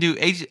can do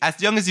age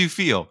as young as you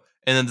feel,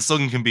 and then the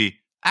slogan can be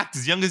act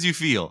as young as you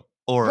feel,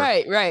 or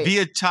right. Be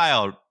a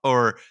child,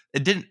 or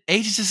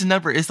age is just a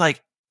number. It's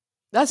like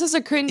that's just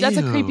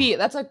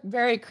that's a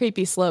very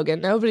creepy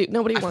slogan. Nobody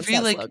wants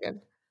that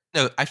slogan.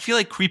 No, I feel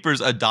like creepers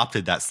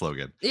adopted that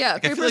slogan. Yeah,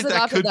 I feel like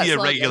that could be a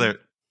regular,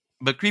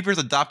 but creepers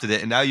adopted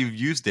it, and now you've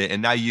used it,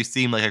 and now you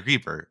seem like a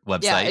creeper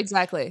website. Yeah,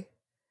 exactly.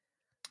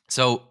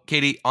 So,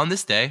 Katie, on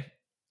this day,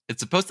 it's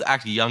supposed to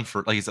act young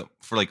for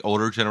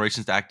older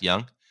generations to act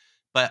young,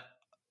 but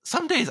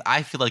some days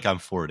I feel like I'm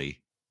 40.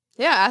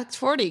 Yeah, act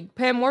 40,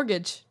 pay a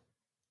mortgage.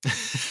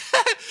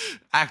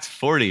 Act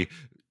 40,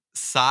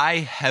 sigh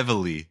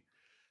heavily.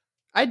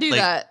 I do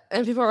that,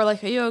 and people are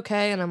like, "Are you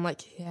okay?" And I'm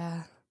like,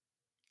 "Yeah."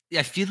 Yeah,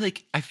 I feel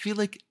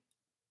like.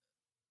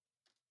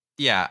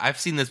 Yeah, I've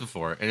seen this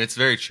before, and it's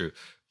very true.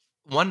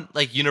 One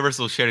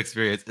universal shared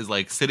experience is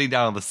sitting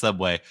down on the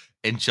subway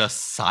and just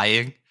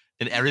sighing,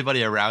 and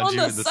everybody around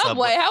you in the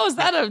subway. How is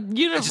that a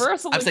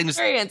universal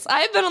experience?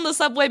 I've been on the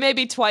subway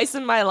maybe twice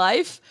in my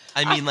life.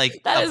 I mean,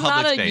 that is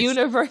not a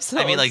universal.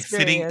 I mean,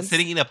 experience.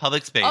 sitting in a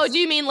public space. Oh, do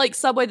you mean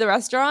Subway the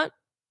restaurant?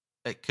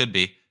 It could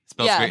be. It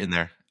smells great in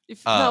there.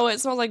 No, it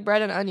smells like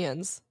bread and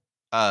onions.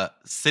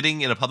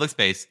 Sitting in a public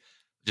space,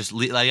 just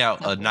letting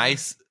out a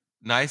nice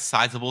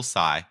sizable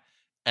sigh,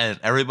 and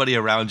everybody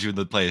around you in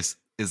the place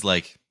is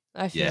like,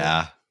 I feel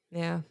yeah.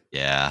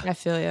 I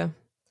feel you.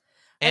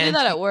 I do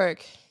that at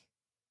work.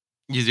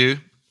 You do?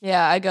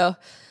 Yeah, I go,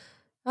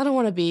 I don't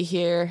want to be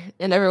here.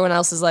 And everyone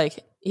else is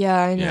like, yeah,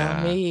 I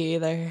know, me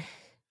either.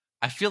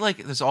 I feel like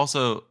I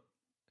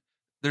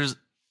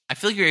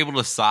feel like you're able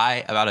to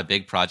sigh about a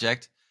big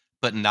project,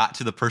 but not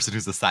to the person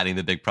who's assigning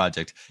the big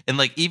project. And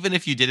even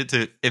if you did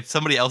it if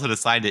somebody else had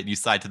assigned it and you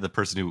sighed to the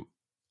person who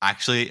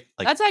actually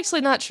that's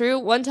actually not true.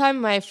 One time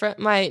my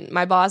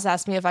boss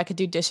asked me if I could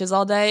do dishes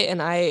all day,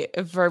 and I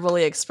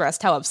verbally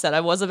expressed how upset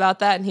I was about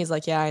that, and he's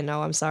like, yeah, I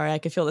know, I'm sorry, I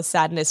could feel the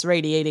sadness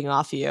radiating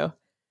off you.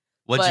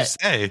 What'd you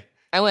say?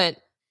 I went,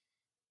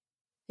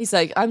 he's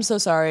like, I'm so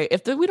sorry,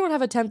 if we don't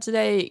have a temp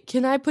today,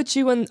 can I put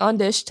you on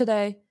dish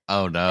today?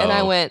 Oh no. And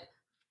I went,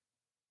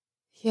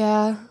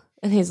 yeah.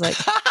 And he's like,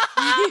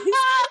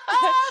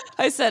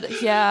 I said,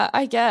 yeah,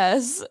 I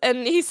guess.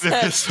 And he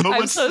said, there's so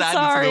much sadness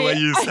sorry. in the way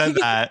you said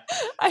that.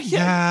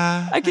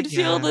 I could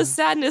feel the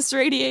sadness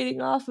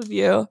radiating off of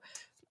you.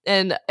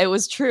 And it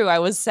was true. I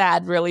was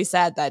sad, really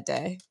sad that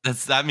day. You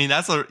sounded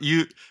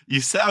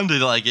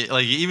like it.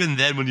 Even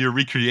then when you're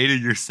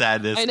recreating your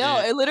sadness. I know.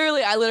 I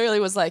literally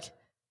was like,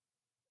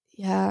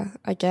 yeah,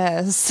 I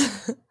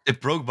guess.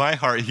 It broke my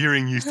heart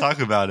hearing you talk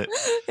about it.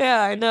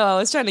 Yeah, I know. I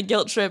was trying to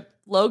guilt trip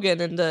Logan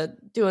into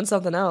doing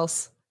something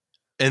else.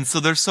 And so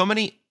there's so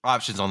many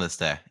options on this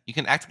day. You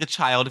can act like a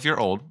child if you're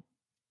old,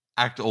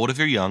 act old if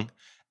you're young,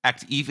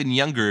 act even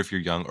younger if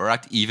you're young, or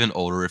act even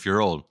older if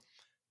you're old.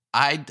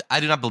 I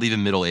do not believe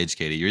in middle age,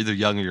 Katie. You're either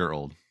young or you're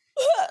old.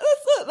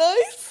 That's not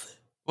nice.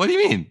 What do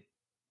you mean?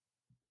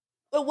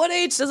 At what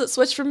age does it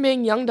switch from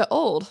being young to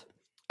old?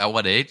 At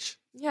what age?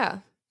 Yeah.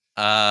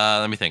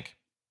 Let me think.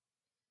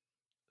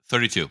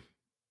 32.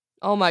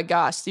 Oh my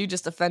gosh, you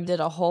just offended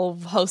a whole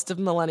host of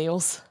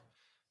millennials.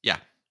 Yeah,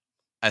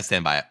 I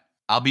stand by it.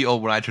 I'll be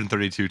old when I turn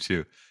 32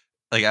 too.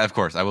 Of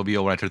course, I will be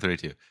old when I turn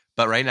 32.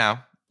 But right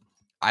now,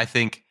 I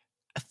think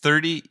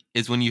 30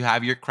 is when you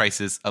have your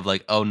crisis of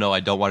oh no, I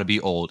don't want to be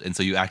old. And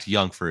so you act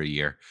young for a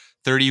year.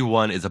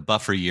 31 is a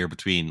buffer year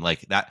between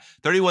that.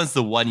 31 is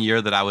the 1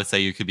 year that I would say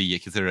you could be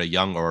considered a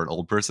young or an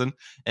old person.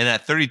 And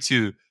at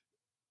 32,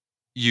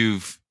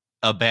 you've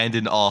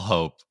abandoned all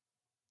hope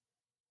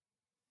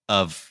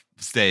of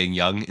staying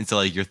young. And so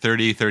you're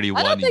 30,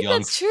 31, I don't think young.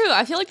 That's true.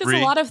 I feel like there's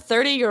a lot of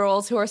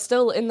 30-year-olds who are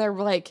still in their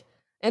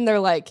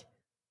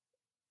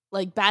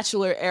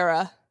bachelor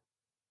era.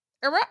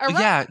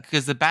 Yeah,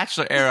 because the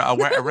bachelor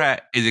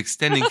era is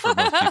extending for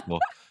most people.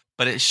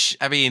 But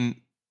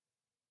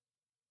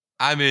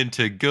I'm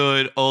into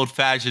good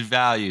old-fashioned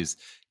values.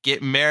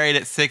 get married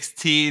at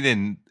 16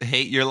 and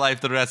hate your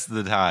life the rest of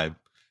the time.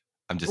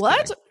 I'm just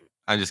What? kidding.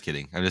 I'm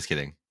just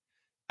kidding.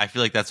 I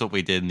feel like that's what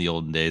we did in the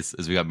olden days,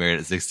 is we got married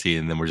at 16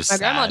 and then we're just My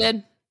sad. grandma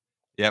did.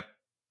 Yep.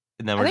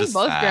 And then I we're think just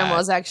both sad.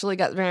 grandmas actually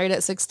got married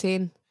at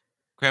 16.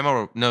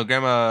 Grandma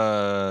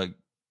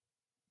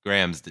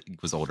Grams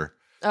was older.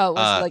 Oh,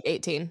 was she like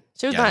 18?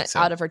 She was not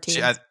out of her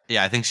teens.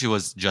 I think she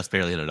was just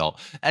barely an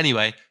adult.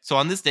 Anyway, so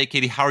on this day,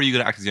 Katie, how are you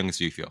going to act as young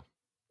as you feel?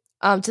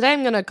 Today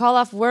I'm going to call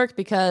off work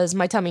because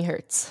my tummy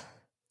hurts.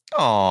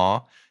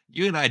 Aw,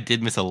 you and I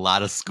did miss a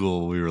lot of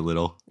school when we were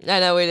little. I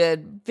know we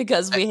did,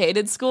 because we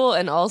hated school,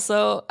 and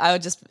also I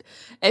would just,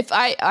 if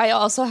I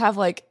also have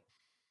like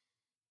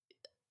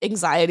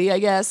anxiety, I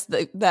guess,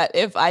 that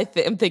if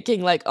I'm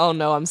thinking like, oh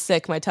no, I'm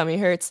sick, my tummy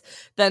hurts,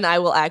 then I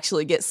will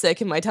actually get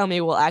sick and my tummy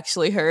will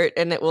actually hurt,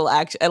 and it will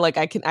actually, like,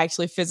 I can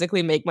actually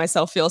physically make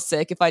myself feel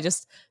sick if I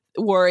just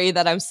worry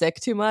that I'm sick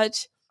too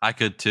much. I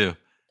could too.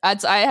 I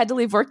had to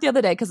leave work the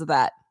other day because of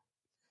that.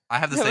 I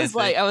have the same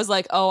thing. I was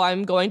like, oh,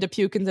 I'm going to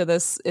puke into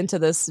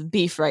this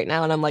beef right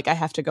now, and I'm like, I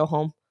have to go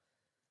home.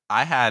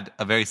 I had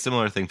a very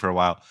similar thing for a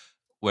while,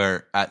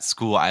 where at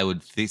school I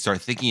would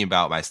start thinking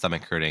about my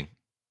stomach hurting,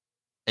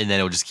 and then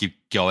it would just keep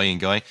going and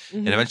going. Mm-hmm.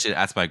 And eventually,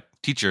 I asked my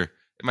teacher.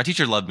 My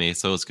teacher loved me,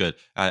 so it was good.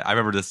 I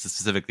remember this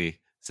specifically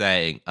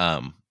saying,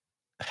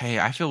 "Hey,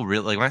 I feel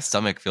like my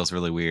stomach feels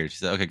really weird." She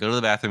said, "Okay, go to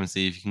the bathroom and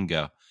see if you can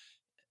go.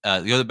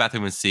 Go to the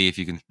bathroom and see if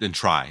you can, and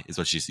try," is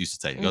what she used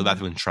to say. Go to the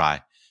bathroom and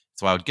try.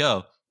 So I would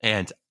go,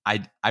 and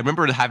I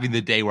remember having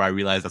the day where I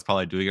realized I was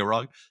probably doing it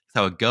wrong.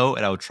 So I would go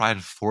and I would try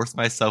to force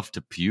myself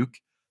to puke,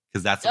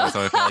 because that's what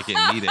I felt like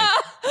it needed.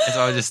 And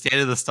so I would just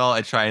stand in the stall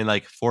and try and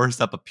like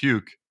force up a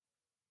puke.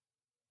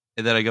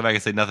 And then I go back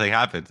and say nothing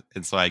happened.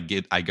 And so I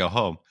go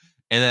home.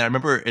 And then I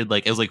remember it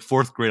was like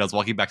fourth grade. I was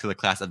walking back to the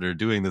class after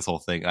doing this whole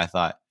thing. And I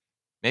thought,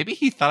 maybe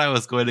he thought I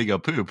was going to go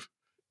poop.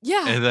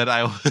 Yeah. And then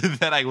I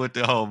went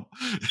to home.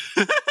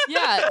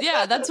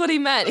 Yeah, that's what he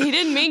meant. He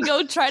didn't mean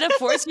go try to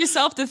force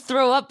yourself to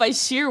throw up by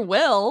sheer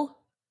will.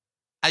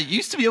 I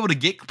used to be able to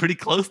get pretty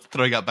close to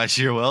throwing up by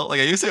sheer will. Like,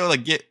 I used to be able to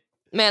get...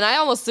 Man, I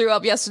almost threw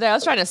up yesterday. I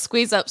was trying to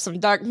squeeze up some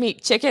dark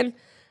meat chicken,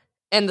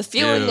 and the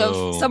feeling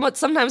of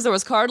sometimes there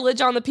was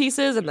cartilage on the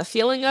pieces, and the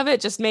feeling of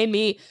it just made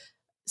me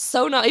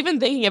so not... Even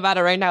thinking about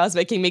it right now is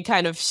making me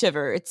kind of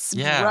shiver. It's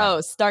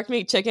gross. Dark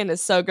meat chicken is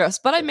so gross.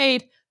 But I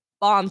made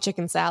bomb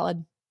chicken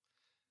salad.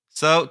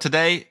 So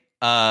today,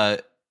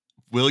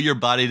 will your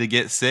body to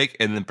get sick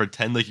and then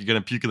pretend like you're going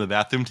to puke in the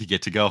bathroom to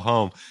get to go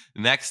home.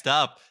 Next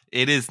up,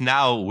 it is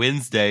now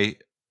Wednesday,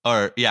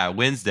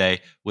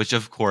 which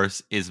of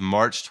course is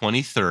March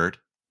 23rd,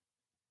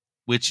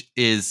 which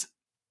is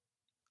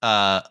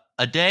a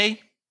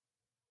day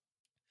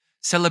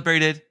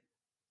celebrated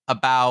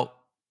about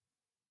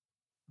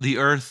the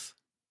Earth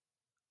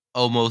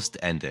almost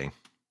ending.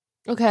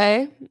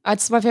 Okay,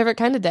 that's my favorite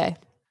kind of day.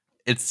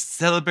 It's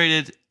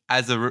celebrated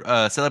as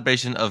a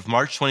celebration of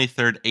March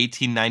 23rd,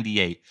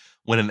 1898,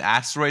 when an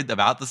asteroid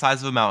about the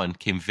size of a mountain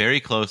came very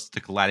close to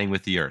colliding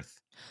with the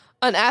Earth.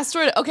 An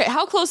asteroid? Okay,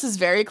 how close is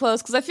very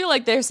close? Because I feel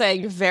like they're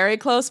saying very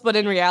close, but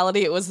in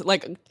reality, it was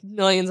like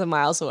millions of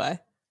miles away.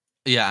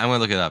 Yeah, I'm going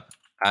to look it up.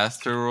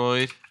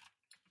 Asteroid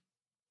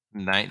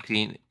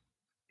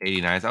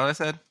 1989. Is that what I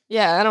said?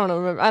 Yeah, I don't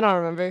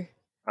remember.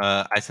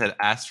 I said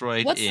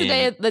asteroid What's the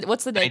day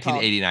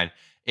 1989. called?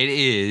 It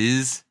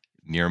is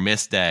Near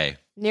Miss Day.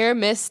 Near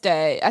Miss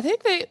Day. I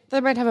think they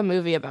might have a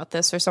movie about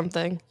this or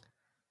something.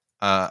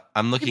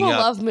 I'm looking People up.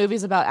 love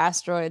movies about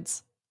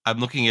asteroids. I'm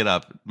looking it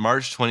up.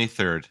 March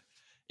 23rd,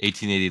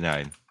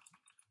 1889.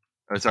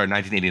 Oh, sorry,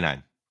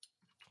 1989.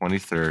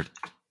 23rd,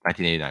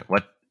 1989.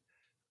 What?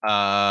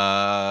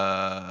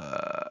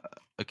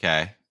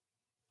 Okay.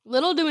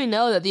 Little do we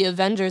know that the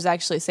Avengers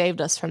actually saved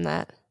us from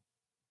that.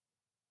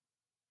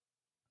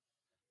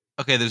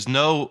 Okay, there's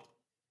no...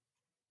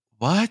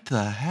 What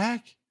the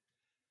heck?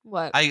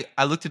 What? I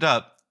looked it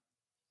up.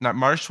 Not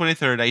March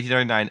 23rd,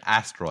 1999,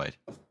 asteroid.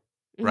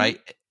 Mm-hmm. Right?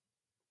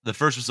 The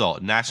first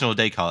result, National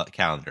Day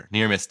Calendar,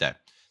 Near Miss Day.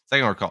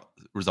 Second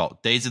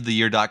result,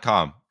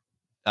 daysoftheyear.com,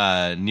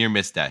 Near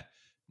Miss Day.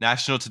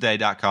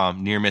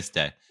 Nationaltoday.com, Near Miss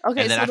Day.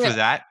 Okay, and then after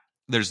that,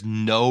 there's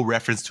no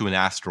reference to an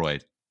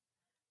asteroid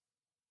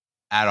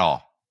at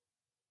all.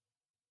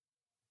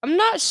 I'm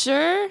not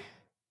sure.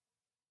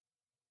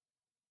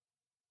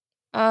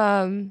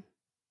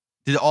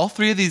 Did all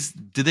three of these?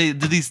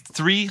 Did these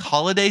three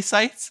holiday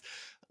sites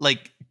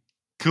like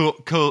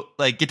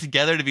like get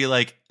together to be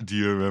like? Do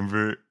you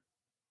remember?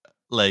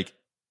 Like,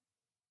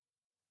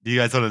 do you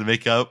guys want to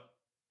make up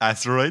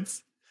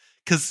asteroids?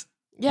 Because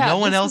no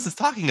one else is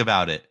talking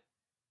about it.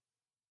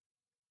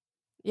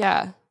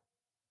 Yeah.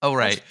 Oh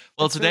right.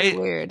 Well, today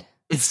really weird.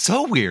 It's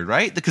so weird,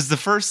 right? Because the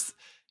first,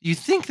 you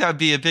think that would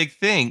be a big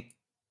thing.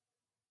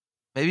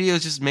 Maybe it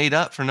was just made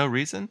up for no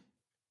reason.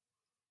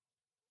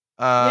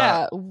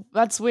 Yeah,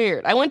 that's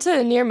weird. I went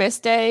to Near Miss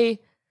Day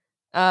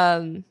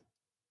on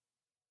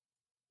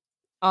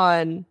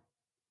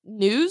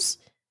news,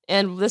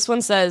 and this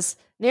one says,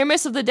 Near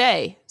miss of the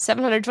day,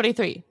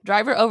 723.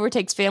 Driver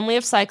overtakes family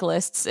of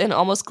cyclists and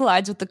almost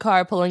collides with the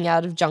car pulling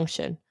out of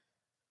junction.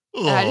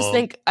 And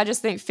I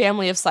just think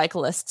family of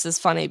cyclists is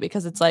funny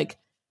because it's like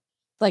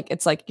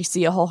you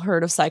see a whole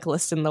herd of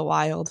cyclists in the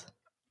wild.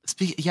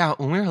 Yeah,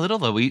 when we were little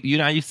though, you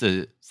and I used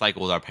to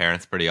cycle with our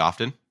parents pretty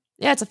often.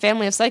 Yeah, it's a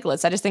family of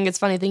cyclists. I just think it's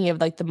funny thinking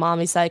of like the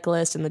mommy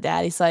cyclist and the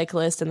daddy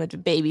cyclist and the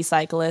baby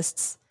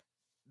cyclists.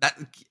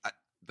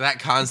 That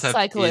concept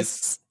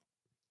cyclists.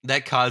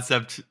 That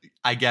concept,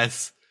 I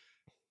guess.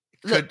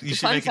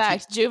 Fun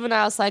fact: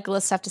 juvenile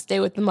cyclists have to stay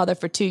with the mother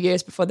for 2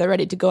 years before they're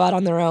ready to go out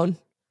on their own.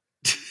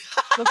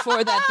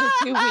 Before that, they're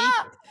too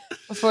weak.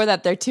 Before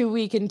that, they're too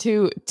weak and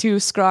too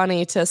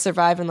scrawny to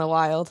survive in the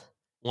wild.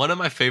 One of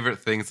my favorite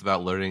things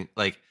about learning,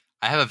 like,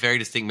 I have a very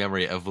distinct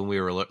memory of when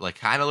we were like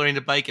kind of learning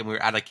to bike, and we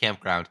were at a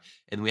campground,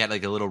 and we had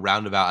like a little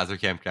roundabout as our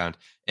campground,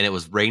 and it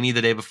was rainy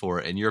the day before,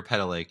 and you're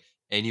pedaling,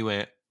 and you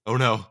went, "Oh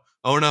no,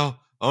 oh no,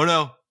 oh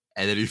no,"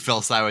 and then you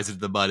fell sideways into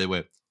the mud and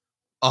went,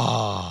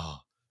 "Oh."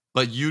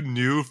 But you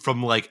knew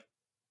from like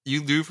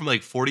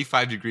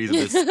 45 degrees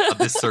of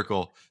this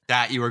circle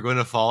that you were going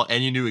to fall,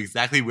 and you knew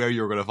exactly where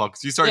you were going to fall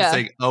because you started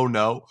saying "oh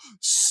no"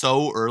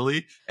 so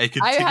early and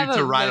continued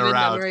to ride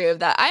around. Memory of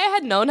that. I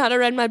had known how to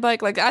ride my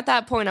bike. Like at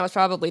that point, I was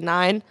probably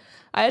 9.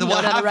 I had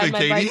known how to ride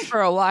my bike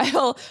for a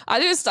while. I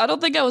don't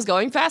think I was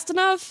going fast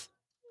enough.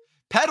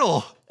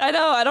 Pedal. I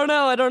don't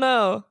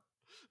know.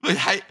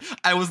 But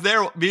I was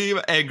there. Me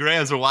and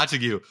Grams were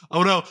watching you.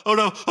 Oh no! Oh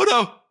no! Oh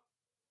no!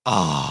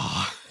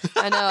 Oh.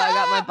 I know. I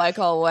got my bike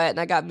all wet, and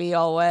I got me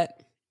all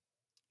wet.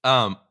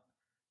 That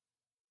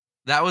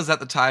was at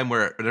the time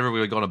where whenever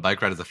we would go on a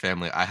bike ride as a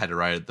family, I had to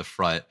ride at the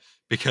front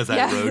because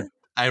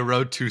I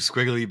rode too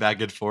squiggly back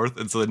and forth,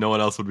 and so that no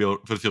one else would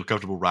feel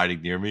comfortable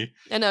riding near me.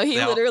 I know.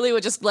 He literally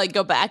would just like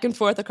go back and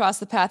forth across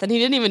the path, and he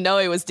didn't even know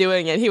he was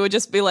doing it. He would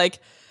just be like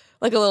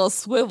a little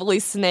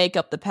swivelly snake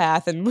up the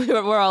path, and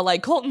we're all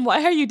like, "Colton,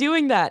 why are you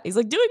doing that?" He's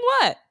like, "Doing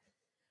what?"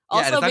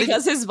 Also,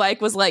 because his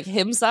bike was like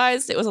him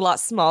sized, it was a lot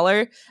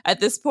smaller. At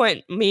this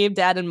point, me,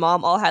 dad, and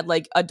mom all had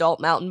like adult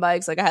mountain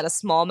bikes. Like I had a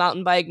small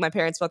mountain bike. My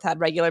parents both had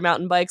regular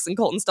mountain bikes, and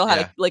Colton still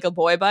had a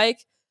boy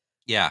bike.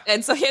 Yeah.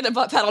 And so he had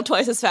to pedal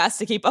twice as fast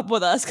to keep up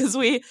with us because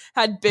we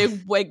had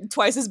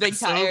twice as big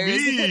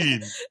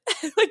tires.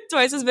 Like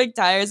twice as big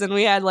tires, and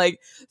we had like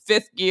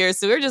 5th gear.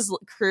 So we were just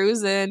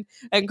cruising,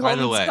 and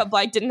Colton's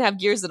bike didn't have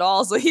gears at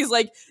all. So he's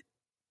like.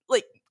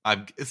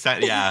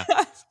 Yeah.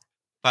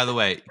 By the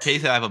way, Katie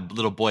said I have a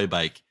little boy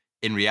bike.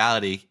 In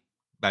reality,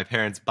 my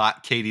parents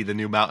bought Katie the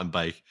new mountain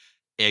bike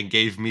and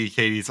gave me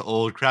Katie's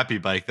old crappy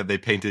bike that they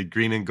painted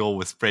green and gold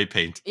with spray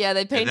paint. Yeah,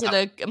 they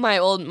painted my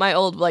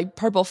old like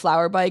purple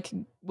flower bike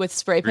with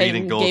spray paint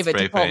and gave it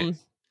to Colton.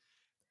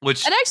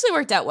 Which it actually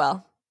worked out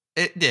well.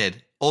 It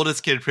did.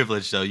 Oldest kid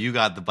privilege though. You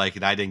got the bike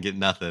and I didn't get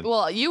nothing.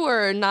 Well, you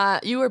were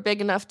not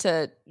big enough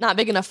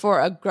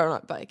for a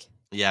grown-up bike.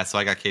 Yeah, so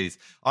I got Katie's.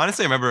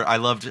 Honestly, I remember I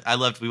loved,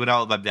 we went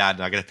out with my dad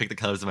and I got to pick the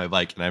colors of my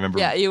bike. And I remember.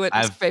 Yeah, you went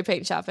spray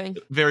paint shopping.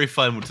 Very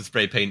fun to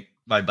spray paint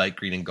my bike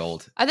green and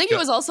gold. I think it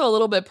was also a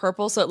little bit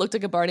purple, so it looked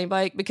like a Barney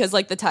bike because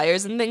like the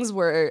tires and things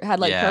had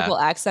purple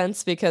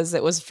accents because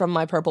it was from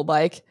my purple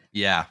bike.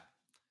 Yeah.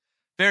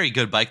 Very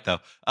good bike though.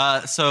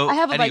 So I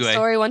have a bike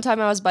story. One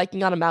time I was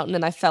biking on a mountain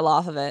and I fell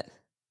off of it.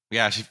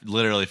 Yeah, she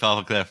literally fell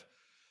off a cliff.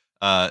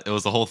 It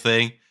was the whole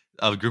thing.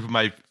 A group of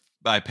my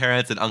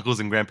parents and uncles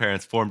and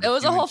grandparents formed. It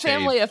was a whole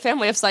family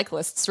of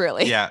cyclists,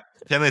 really. Yeah,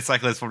 family of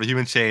cyclists formed a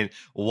human chain.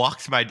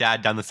 Walked my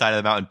dad down the side of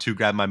the mountain to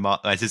grab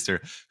my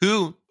sister,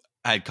 who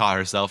had caught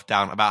herself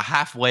down about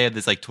halfway of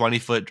this like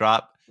 20-foot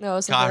drop. No, it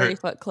was a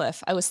 30-foot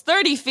cliff. I was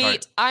 30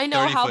 feet. I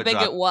know how big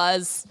it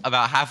was.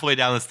 About halfway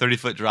down this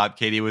 30-foot drop,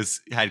 Katie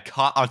had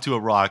caught onto a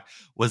rock,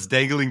 was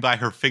dangling by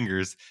her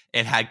fingers,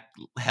 and had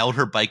held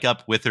her bike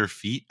up with her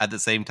feet at the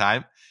same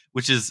time,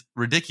 which is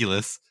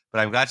ridiculous. But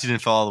I'm glad she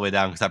didn't fall all the way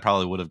down because that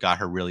probably would have got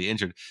her really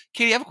injured.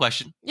 Katie, I have a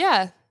question.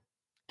 Yeah.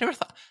 Never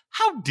thought.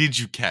 How did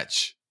you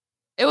catch?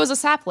 It was a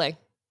sapling.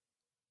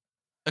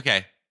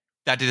 Okay.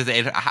 That did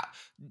it.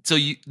 So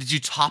did you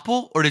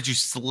topple or did you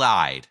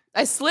slide?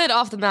 I slid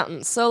off the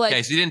mountain. So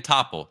okay, so you didn't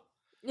topple.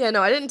 Yeah,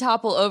 no, I didn't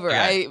topple over.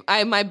 Okay.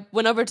 I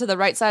went over to the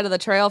right side of the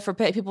trail for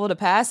people to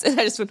pass, and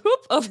I just went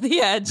whoop over the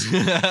edge.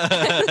 And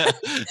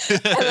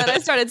then I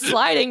started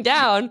sliding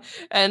down,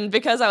 and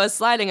because I was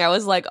sliding, I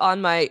was like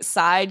on my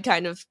side,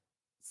 kind of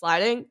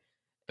sliding,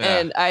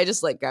 and I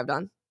just like grabbed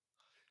on.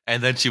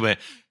 And then she went,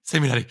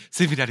 "Save me, daddy!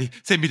 Save me, daddy!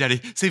 Save me,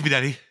 daddy! Save me,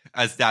 daddy!"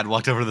 As dad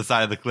walked over to the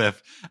side of the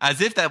cliff, as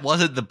if that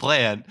wasn't the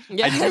plan.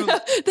 Yeah, they're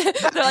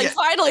like,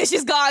 finally,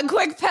 she's gone.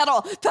 Quick,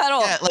 pedal.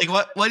 Yeah, like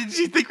what did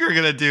you think we were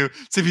gonna do?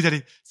 Save me,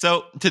 daddy.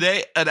 So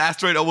today, an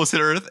asteroid almost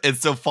hit Earth, and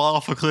so fall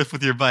off a cliff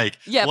with your bike.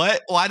 Yeah.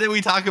 What? Why did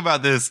we talk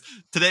about this?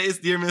 Today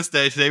is Near Miss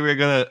Day. Today we're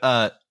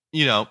gonna,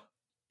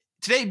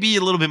 today be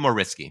a little bit more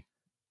risky.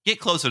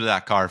 Get closer to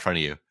that car in front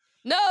of you.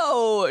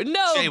 No,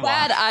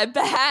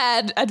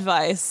 bad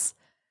advice.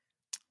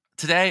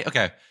 Today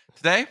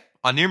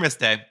on Near Miss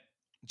Day,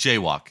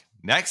 jaywalk.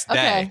 Next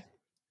day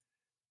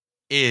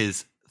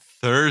is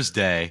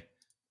Thursday,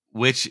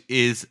 which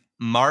is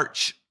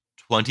March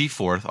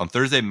 24th. On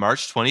Thursday,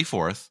 March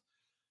 24th,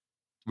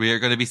 we are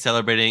going to be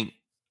celebrating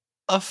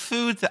a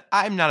food that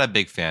I'm not a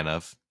big fan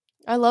of.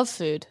 I love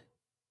food.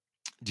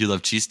 Do you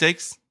love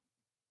cheesesteaks?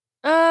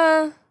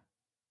 Uh,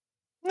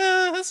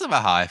 That's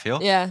about how I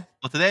feel. yeah.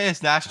 Well, today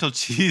is National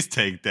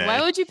Cheesesteak Day.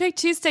 Why would you pick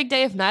cheesesteak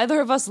day if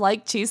neither of us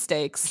like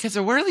cheesesteaks? Because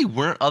there really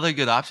weren't other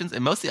good options,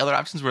 and most of the other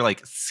options were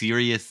like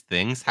serious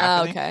things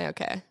happening.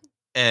 Okay.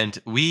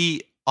 And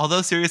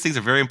although serious things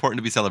are very important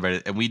to be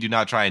celebrated, and we do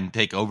not try and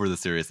take over the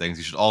serious things,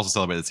 you should also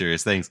celebrate the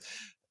serious things.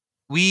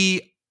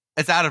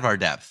 It's out of our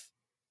depth.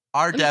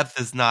 Our depth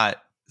is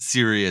not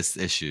serious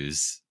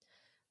issues.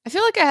 I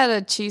feel like I had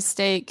a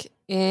cheesesteak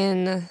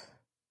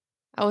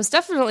I was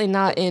definitely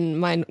not in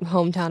my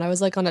hometown. I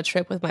was like on a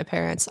trip with my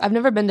parents. I've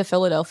never been to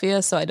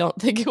Philadelphia, so I don't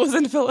think it was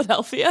in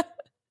Philadelphia.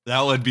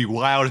 That would be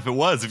wild if it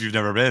was, if you've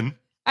never been.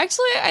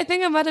 Actually, I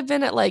think I might have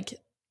been at like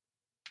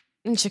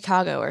in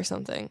Chicago or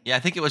something. Yeah, I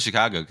think it was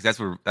Chicago because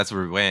that's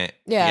where we went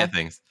to Yeah. get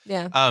things.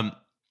 Yeah.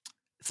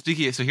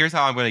 So here's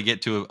how I'm going to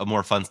get to a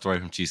more fun story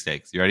from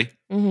cheesesteaks. You ready?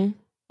 Mm-hmm.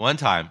 One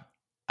time,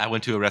 I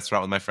went to a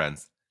restaurant with my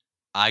friends.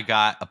 I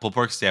got a pulled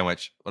pork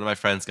sandwich. One of my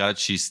friends got a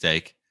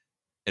cheesesteak,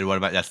 and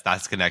that's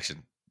the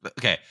connection.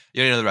 Okay,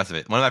 you already know the rest of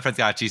it. One of my friends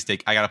got a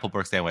cheesesteak. I got a pulled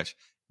pork sandwich.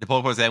 The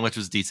pulled pork sandwich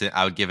was decent.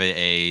 I would give it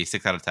a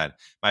 6 out of 10.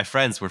 My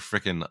friends were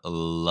freaking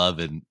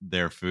loving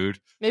their food.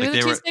 Maybe the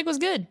cheesesteak was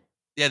good.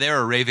 Yeah, they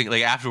were raving.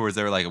 Like afterwards,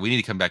 they were like, "We need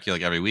to come back here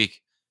like every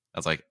week." I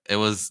was like, "It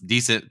was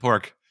decent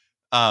pork."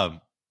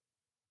 But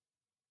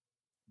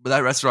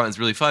that restaurant is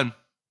really fun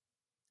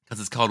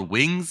because it's called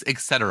Wings,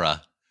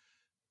 etc.,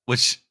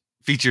 which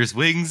features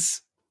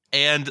wings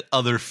and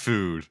other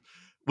food.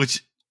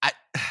 Which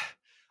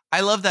I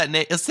love that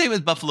name. It's the same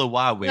as Buffalo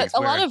Wild Wings.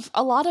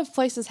 A lot of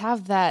places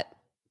have that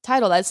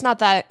title. That's not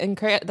that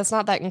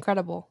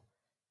incredible.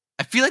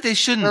 I feel like they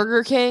shouldn't.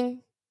 Burger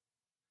King.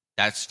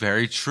 That's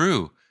very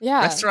true.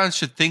 Yeah. Restaurants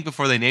should think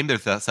before they name their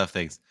stuff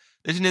things.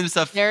 They should name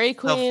stuff Dairy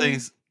Queen.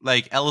 things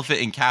like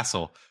Elephant and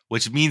Castle,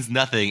 which means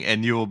nothing,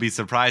 and you will be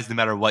surprised no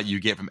matter what you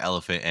get from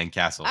Elephant and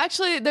Castle.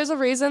 Actually, there's a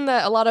reason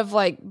that a lot of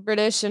like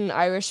British and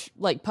Irish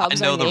like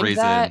pubs are named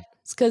that.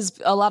 It's because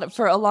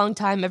for a long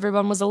time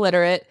everyone was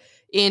illiterate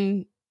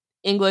in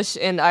English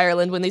in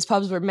Ireland when these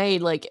pubs were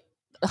made like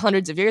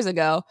hundreds of years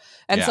ago,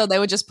 and so they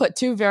would just put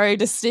two very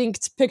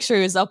distinct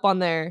pictures up on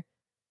their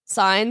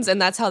signs,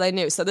 and that's how they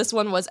knew. So this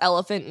one was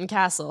Elephant and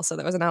Castle, so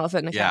there was an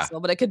elephant and a castle,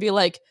 but it could be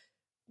like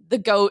the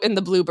goat and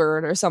the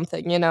bluebird or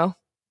something, you know?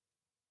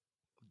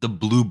 The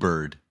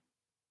bluebird.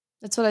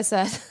 That's what I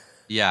said.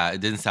 Yeah, it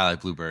didn't sound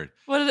like bluebird.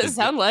 What did it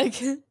sound like?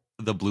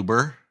 The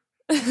bloober.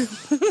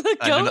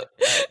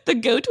 The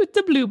goat with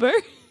the bloober.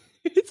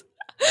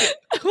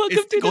 Welcome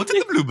to the goat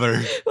and the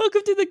bloober.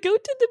 Welcome to the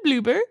goat and the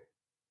bloober,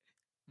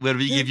 where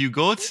we give you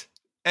goat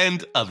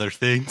and other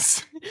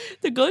things.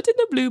 The goat and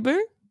the bloober.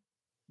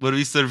 Where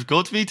we serve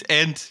goat meat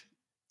and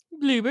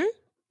bloober.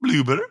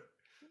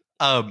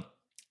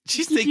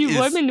 Cheesesteak keep you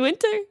warm in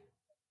winter.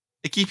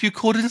 It keep you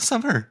cold in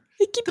summer.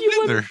 It keep you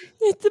warm.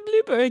 It's the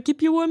bloober. It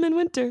keep you warm in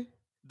winter.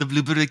 The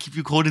bloober it keep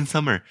you cold in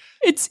summer.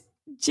 It's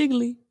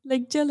jiggly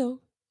like Jello.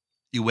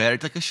 You wear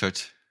it like a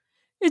shirt.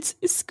 It's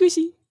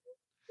squishy,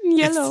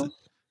 yellow.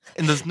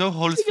 And there's no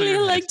holes for your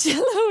head. like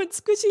Jello and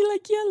squishy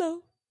like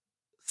yellow.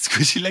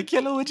 Squishy like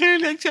yellow and jelly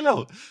like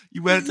Jello.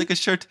 You wear it like a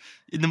shirt.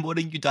 In the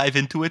morning you dive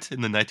into it.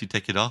 In the night you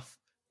take it off.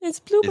 It's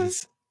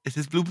bloober. It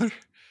is bloober.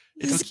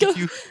 It'll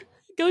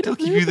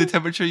keep you the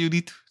temperature you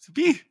need to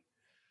be.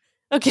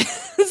 Okay.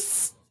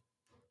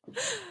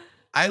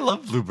 I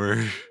love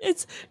bloober.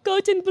 It's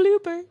goat and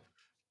bloober.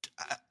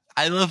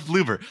 I love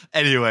bloober.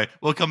 Anyway,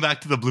 we'll come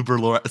back to the bloober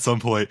lore at some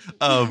point.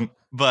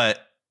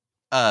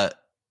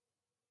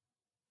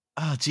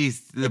 Oh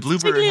geez, the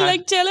bloober jiggly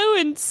like Jello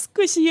and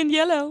squishy and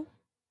yellow.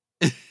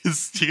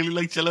 It's jiggly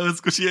like Jello and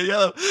squishy and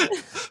yellow.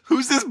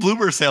 Who's this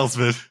bloober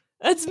salesman?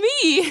 That's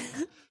me.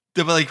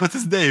 But like, what's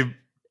his name?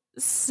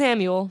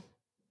 Samuel.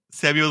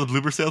 Samuel, the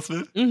bloober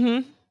salesman.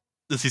 Mm-hmm.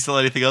 Does he sell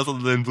anything else other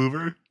than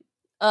bloober?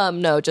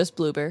 No, just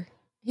bloober.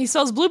 He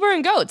sells bloober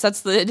and goats.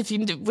 That's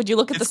the. Would you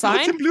look at the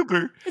sign? It's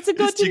bloober. It's a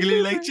goat. It's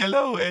jiggly like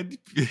Jello and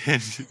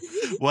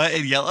what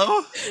and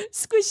yellow?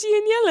 Squishy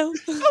and yellow.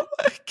 Oh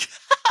my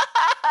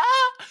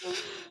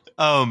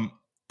god.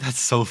 That's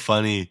so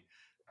funny.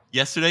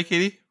 Yesterday,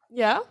 Katie.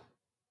 Yeah.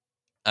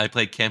 I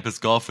played campus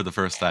golf for the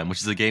first time,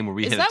 which is a game where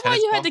we hit a tennis ball. Is that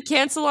why you ball. had to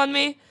cancel on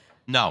me?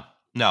 No.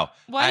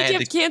 Why did you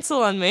have to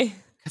cancel on me?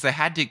 Because I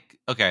had to.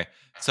 Okay,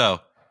 so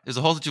there's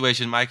a whole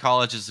situation. My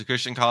college is a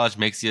Christian college,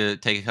 makes you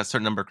take a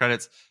certain number of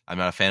credits. I'm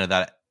not a fan of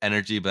that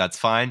energy, but that's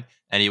fine.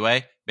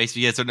 Anyway, makes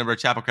me get a certain number of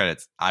chapel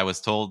credits. I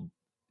was told,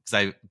 because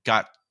I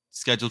got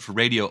scheduled for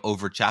radio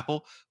over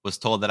chapel, was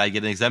told that I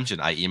get an exemption.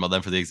 I emailed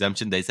them for the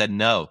exemption. They said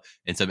no.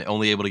 And so I'm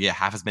only able to get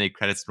half as many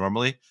credits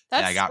normally.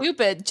 That's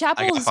stupid.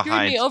 Chapel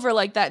screwed me over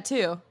like that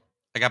too.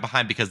 I got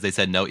behind because they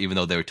said no, even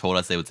though they were told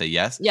us they would say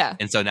yes. Yeah.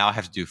 And so now I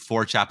have to do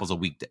 4 chapels a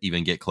week to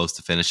even get close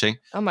to finishing.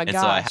 Oh my gosh.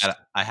 And so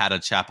I had a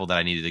chapel that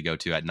I needed to go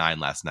to at 9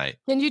 last night.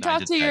 Can you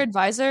talk to your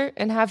advisor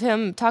and have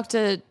him talk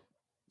to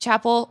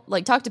chapel,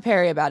 like talk to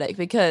Perry about it?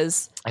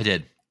 Because I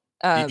did.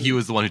 He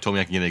was the one who told me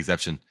I can get an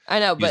exemption. I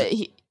know, but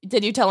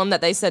did you tell him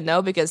that they said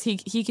no? Because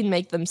he can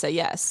make them say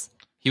yes.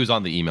 He was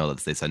on the email that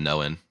they said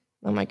no in.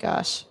 Oh my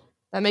gosh.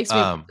 That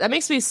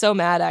makes me so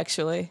mad,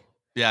 actually.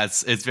 Yeah,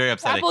 it's very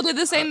upsetting. Apple did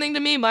the same thing to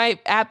me. My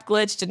app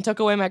glitched and took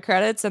away my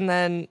credits, and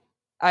then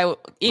I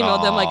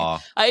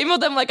emailed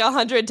them like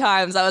 100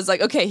 times. I was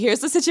like, okay, here's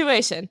the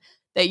situation.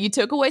 That you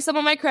took away some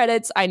of my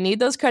credits. I need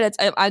those credits.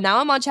 Now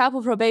I'm on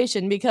chapel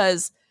probation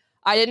because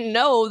I didn't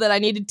know that I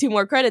needed 2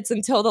 more credits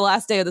until the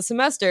last day of the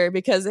semester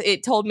because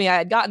it told me I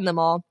had gotten them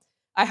all.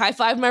 I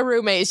high-fived my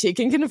roommate. She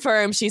can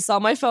confirm. She saw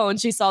my phone.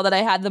 She saw that I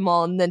had them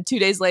all. And then 2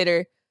 days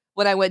later,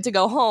 when I went to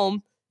go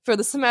home for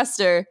the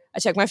semester, I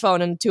checked my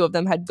phone and 2 of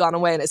them had gone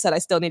away and it said I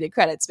still needed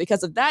credits.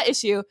 Because of that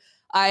issue,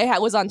 I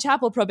was on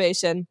chapel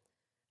probation.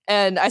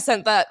 And I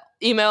sent that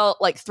email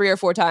like 3 or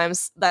 4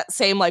 times, that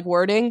same like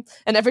wording.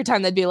 And every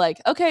time they'd be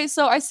like, okay,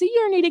 so I see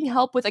you're needing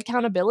help with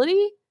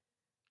accountability.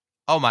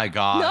 Oh my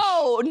gosh.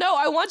 No,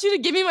 I want you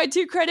to give me my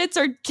 2 credits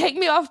or take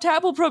me off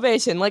chapel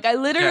probation. Like I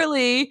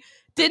literally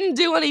didn't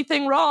do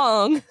anything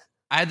wrong.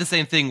 I had the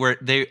same thing where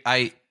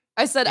I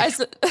said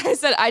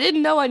I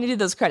didn't know I needed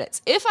those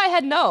credits. If I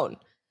had known,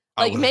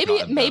 like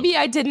maybe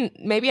I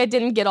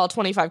didn't get all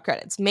 25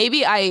 credits.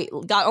 Maybe I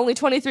got only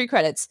 23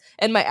 credits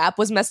and my app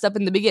was messed up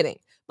in the beginning.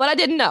 But I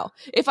didn't know.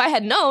 If I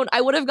had known, I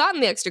would have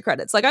gotten the extra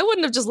credits. Like I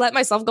wouldn't have just let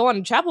myself go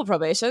on chapel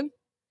probation.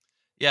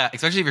 Yeah,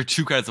 especially if you're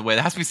 2 credits away.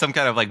 There has to be some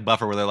kind of like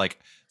buffer where they're like,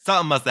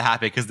 something must have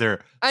happened because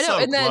they're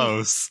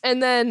close.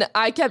 And then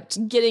I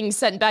kept getting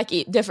sent back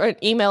different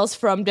emails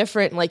from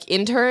different like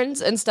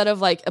interns instead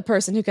of like a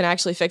person who can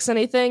actually fix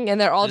anything.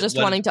 And they're all just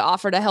wanting to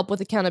offer to help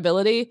with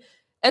accountability.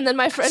 And then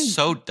my friend,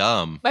 so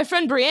dumb. My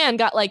friend Brienne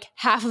got like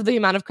half of the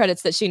amount of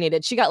credits that she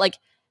needed. She got like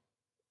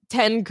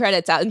 10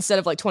 credits out instead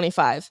of like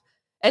 25.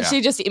 And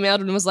she just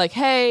emailed and was like,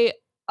 hey,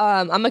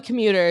 I'm a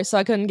commuter, so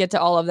I couldn't get to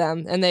all of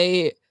them. And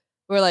they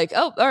were like,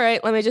 oh, all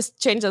right, let me just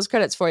change those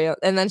credits for you.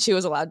 And then she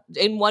was allowed.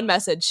 In one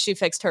message, she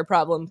fixed her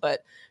problem. But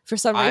for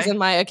some reason,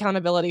 my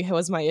accountability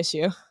was my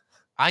issue.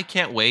 I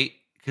can't wait.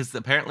 Because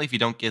apparently if you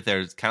don't get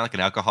there, it's kind of like an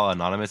Alcohol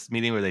Anonymous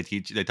meeting where they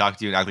talk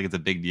to you and act like it's a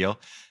big deal.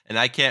 And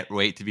I can't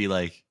wait to be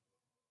like,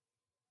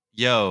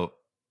 yo,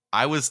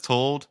 I was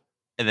told,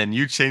 and then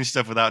you changed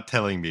stuff without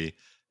telling me.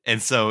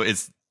 And so you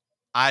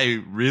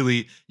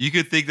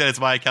could think that it's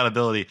my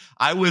accountability.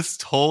 I was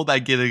told I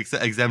get an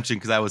exemption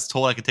because I was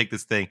told I could take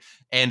this thing.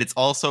 And it's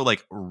also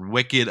like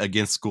wicked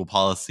against school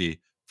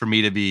policy for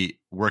me to be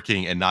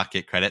working and not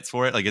get credits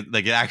for it. Like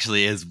it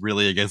actually is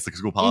really against the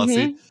school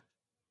policy. Mm-hmm.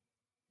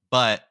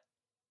 But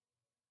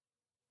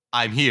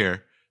I'm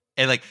here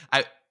and like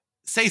I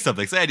say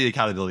something, say I need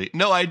accountability.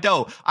 No, I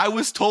don't. I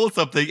was told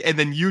something and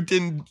then you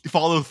didn't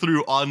follow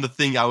through on the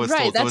thing I was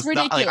told. Right, that's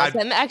ridiculous.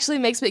 That actually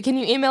makes me, can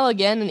you email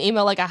again and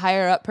email like a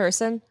higher up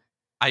person?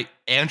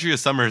 Andrea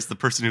Summers, the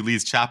person who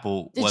leads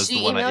chapel, was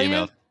the one I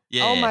emailed.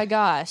 Yeah. Oh my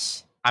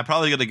gosh. I'm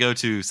probably going to go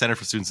to Center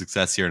for Student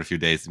Success here in a few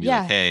days and be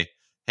like,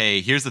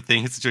 hey, here's the thing,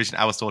 here's the situation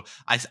I was told.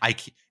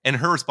 And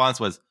her response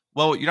was,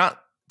 well, you're not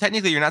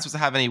supposed to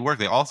have any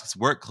work. All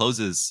work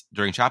closes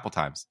during chapel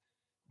times.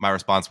 My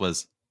response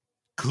was,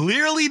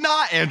 clearly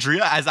not,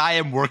 Andrea, as I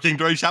am working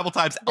during chapel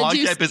times on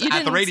campus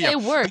at the radio. Say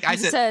work. Like,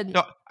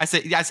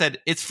 I said,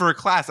 it's for a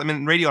class. I'm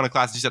in radio on a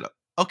class. And she said,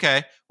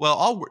 okay,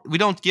 well, we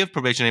don't give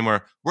probation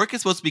anymore. Work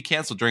is supposed to be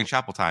canceled during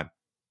chapel time.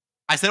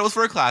 I said it was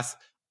for a class.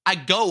 I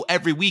go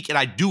every week and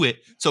I do it.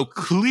 So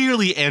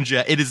clearly,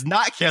 Andrea, it is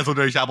not canceled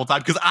during chapel time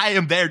because I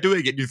am there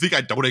doing it. You think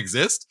I don't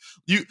exist?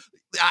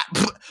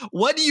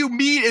 What do you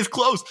mean it's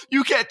close?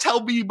 You can't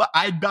tell me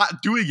I'm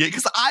not doing it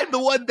because I'm the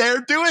one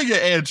there doing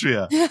it,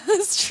 Andrea. Yeah,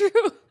 that's true.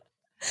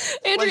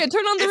 Andrea,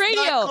 turn on the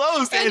radio. Not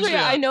close,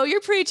 Andrea. I know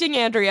you're preaching,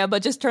 Andrea,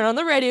 but just turn on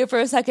the radio for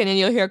a second and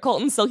you'll hear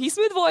Colton's silky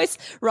smooth voice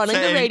running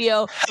the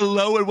radio.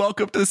 Hello and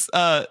welcome to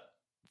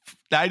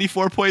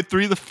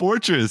 94.3 The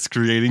Fortress,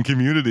 creating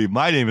community.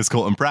 My name is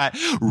Colton Pratt,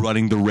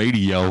 running the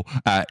radio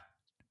at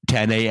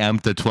 10 a.m.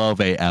 to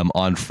 12 a.m.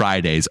 on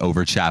Fridays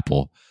over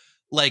chapel.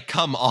 Like,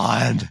 come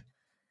on.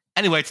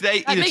 Anyway, today,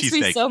 eat a cheesesteak. That makes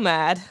me so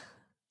mad.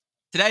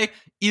 Today,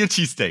 eat a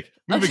cheesesteak.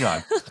 Moving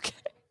on.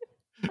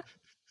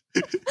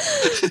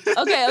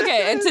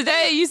 Okay. And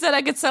today, you said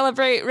I could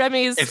celebrate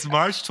Remy's... It's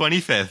March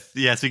 25th.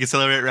 Yes, we can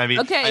celebrate Remy.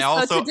 Okay,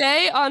 so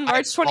today on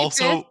March 25th... I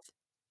also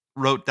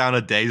wrote down a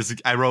day. Here's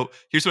what I wrote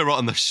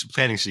on the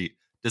planning sheet.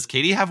 Does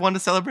Katie have one to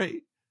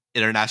celebrate?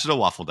 International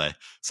Waffle Day.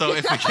 So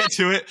if we get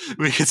to it,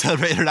 we can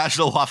celebrate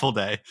International Waffle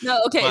Day.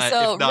 No, okay, but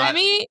so not,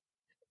 Remy...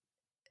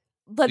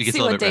 Let's see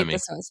what date Remy.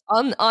 This was.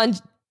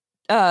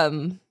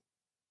 On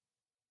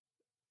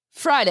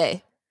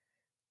Friday.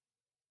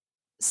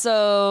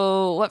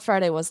 So what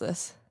Friday was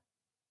this?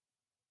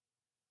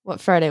 It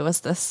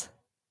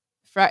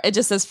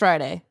just says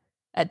Friday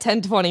at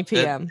 10:20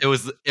 p.m. It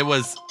was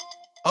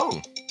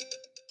oh.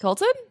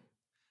 Colton?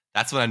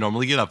 That's when I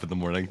normally get up in the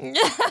morning.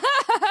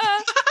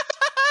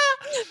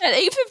 At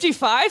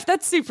 8:55?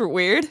 That's super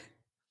weird.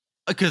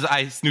 Because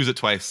I snooze it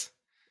twice.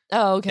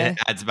 Oh, okay.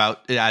 And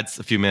it adds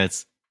a few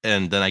minutes.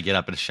 And then I get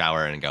up in a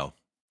shower and go.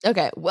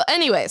 Okay. Well,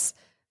 anyways,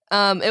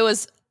 it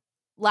was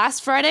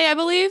last Friday, I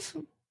believe.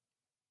 It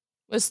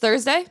was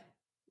Thursday?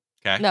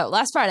 Okay. No,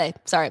 last Friday.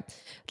 Sorry.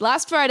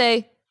 Last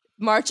Friday,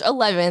 March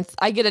 11th,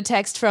 I get a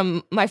text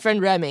from my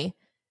friend Remy,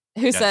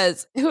 who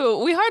says,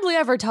 who we hardly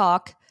ever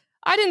talk.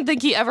 I didn't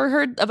think he ever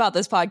heard about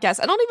this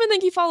podcast. I don't even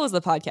think he follows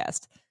the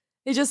podcast.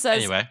 He just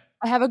says, Anyway.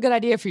 I have a good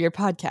idea for your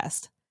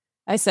podcast.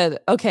 I said,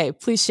 okay,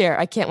 please share.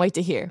 I can't wait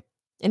to hear.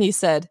 And he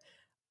said,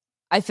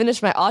 I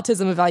finished my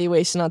autism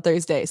evaluation on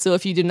Thursday. So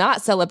if you do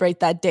not celebrate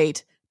that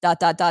date, ...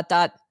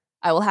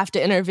 I will have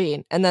to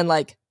intervene. And then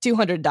like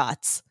 200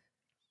 dots.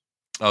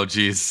 Oh,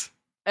 geez.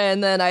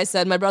 And then I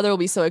said, my brother will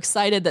be so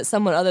excited that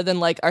someone other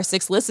than like our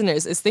 6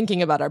 listeners is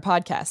thinking about our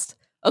podcast.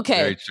 Okay.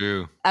 Very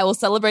true. I will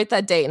celebrate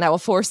that date and I will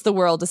force the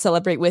world to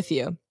celebrate with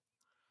you.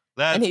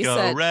 Let's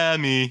go,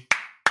 Remmy.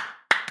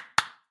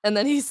 And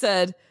then he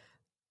said,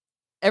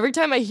 every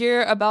time I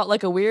hear about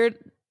like a weird...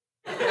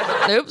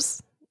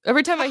 Oops.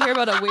 Every time I hear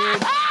about a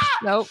weird...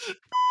 Nope.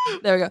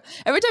 There we go.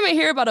 Every time I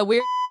hear about a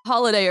weird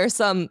holiday or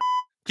some...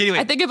 Katie, wait,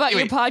 I think about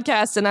your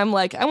podcast and I'm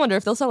like, I wonder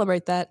if they'll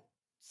celebrate that.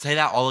 Say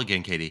that all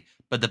again, Katie.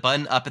 But the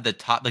button up at the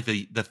top, like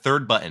the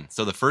third button.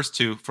 So the first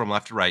 2 from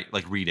left to right,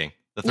 like reading.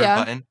 The third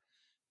button,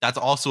 that's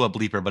also a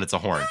bleeper, but it's a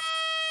horn.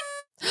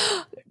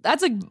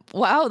 That's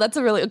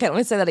a really... Okay, let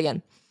me say that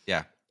again.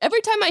 Yeah.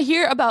 Every time I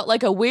hear about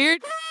like a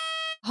weird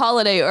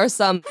holiday or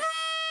some...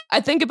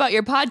 I think about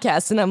your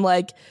podcast and I'm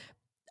like,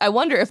 I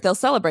wonder if they'll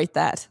celebrate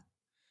that.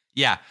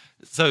 Yeah.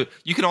 So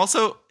you can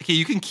also,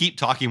 you can keep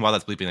talking while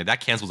that's bleeping. Like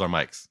that cancels our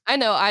mics. I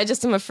know. I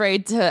just am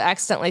afraid to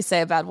accidentally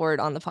say a bad word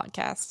on the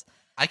podcast.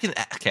 I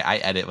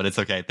edit, but it's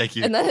okay. Thank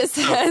you. And then it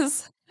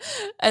says,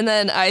 and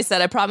then I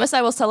said, I promise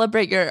I will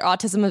celebrate your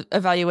autism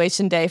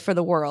evaluation day for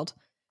the world.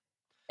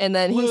 And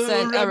then he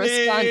sent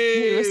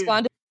he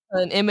responded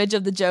to an image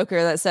of the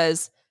Joker that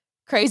says,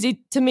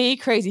 crazy to me,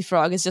 Crazy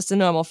Frog is just a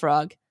normal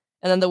frog.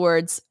 And then the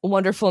words,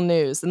 wonderful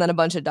news, and then a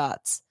bunch of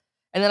dots.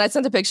 And then I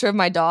sent a picture of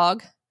my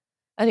dog.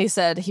 And he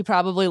said he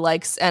probably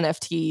likes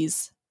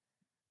NFTs.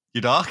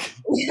 Your dog?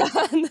 Yeah.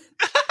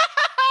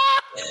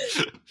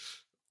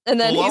 And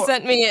then he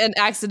sent me an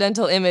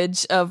accidental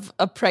image of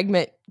a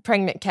pregnant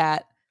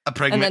cat.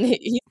 And then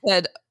he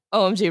said,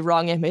 OMG,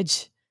 wrong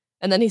image.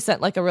 And then he sent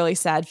like a really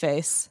sad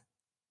face.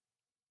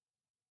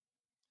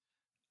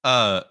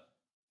 That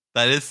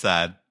is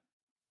sad.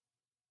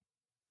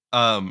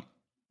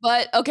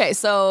 But okay,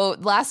 so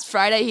last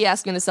Friday he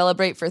asked me to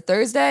celebrate for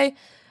Thursday.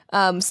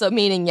 So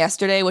meaning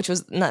yesterday, which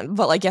was not,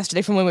 but like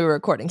yesterday from when we were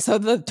recording. So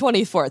the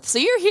 24th. So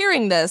you're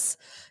hearing this.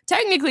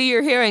 Technically,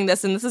 you're hearing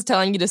this, and this is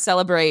telling you to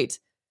celebrate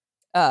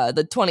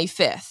the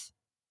 25th.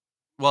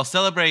 Well,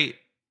 celebrate.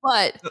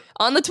 But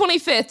on the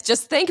 25th,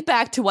 just think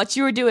back to what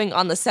you were doing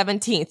on the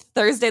 17th,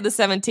 Thursday the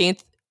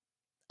 17th.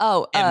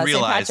 Oh,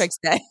 St. Patrick's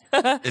Day.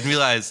 And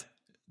realize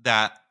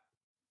that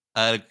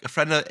a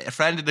friend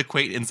and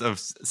acquaintance of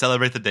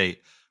Celebrate the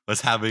Date was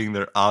having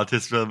their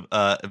autism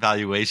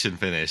evaluation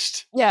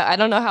finished. Yeah, I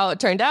don't know how it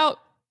turned out.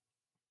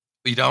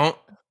 You don't?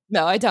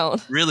 No, I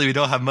don't. Really, we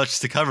don't have much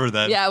to cover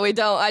then. Yeah, we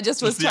don't. I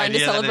just was trying to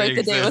celebrate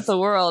the date with the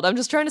world. I'm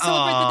just trying to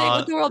celebrate the date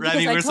with the world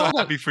Remmy, we're so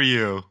happy for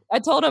you. I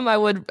told him I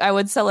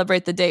would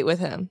celebrate the date with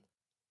him.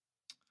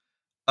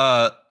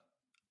 Can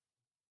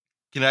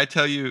I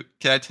tell you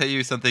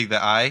something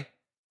that I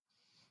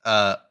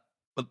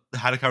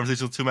had a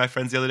conversation with 2 of my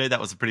friends the other day? That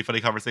was a pretty funny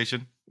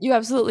conversation. You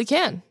absolutely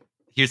can.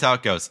 Here's how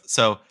it goes.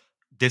 So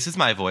this is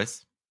my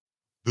voice.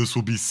 This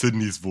will be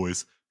Sydney's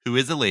voice, who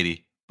is a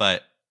lady,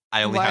 but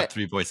I only have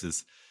 3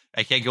 voices.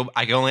 I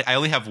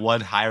only have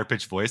one higher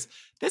pitched voice.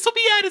 This will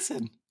be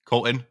Addison,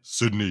 Colton,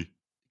 Sydney.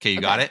 Okay,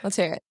 you got it? Let's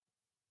hear it.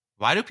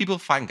 Why do people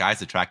find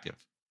guys attractive?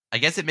 I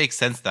guess it makes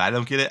sense that I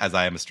don't get it, as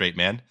I am a straight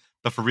man.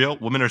 But for real,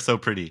 women are so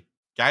pretty.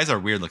 Guys are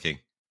weird looking.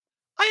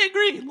 I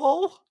agree,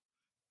 lol.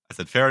 I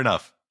said, fair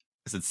enough.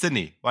 I said,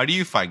 Sydney, why do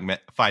you find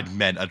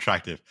men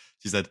attractive?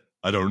 She said,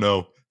 I don't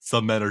know.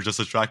 Some men are just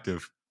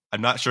attractive.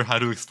 I'm not sure how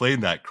to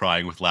explain that,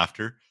 crying with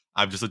laughter.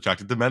 I'm just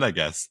attracted to men, I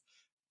guess.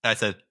 And I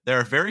said, there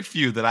are very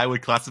few that I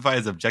would classify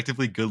as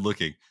objectively good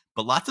looking,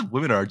 but lots of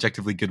women are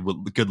objectively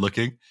good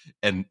looking.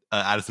 And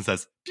Addison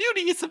says,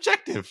 beauty is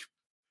subjective,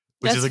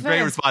 which is a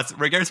great response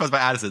by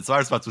Addison. So our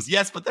response was,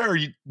 yes, but there are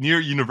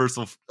near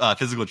universal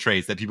physical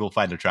traits that people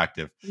find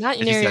attractive. Not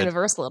near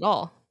universal at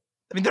all.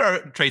 I mean, there are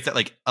traits that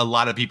like a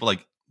lot of people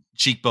like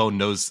cheekbone,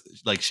 nose,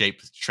 like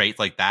shape traits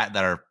like that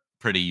are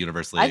pretty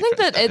universally. I think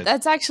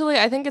that's actually,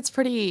 I think it's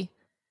pretty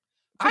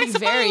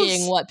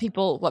varying what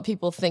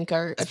people think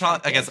are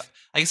attractive.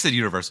 I guess it's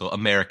universal,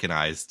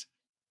 Americanized.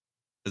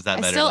 Is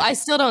that better? I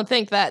still don't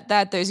think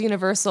that there's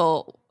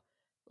universal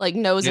like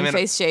nose and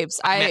face shapes.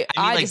 I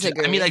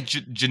disagree. I mean like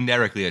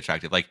generically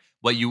attractive. Like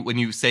when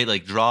you say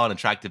like draw an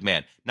attractive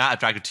man, not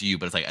attractive to you,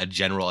 but it's like a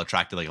general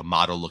attractive, like a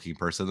model looking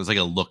person. There's like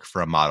a look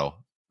for a model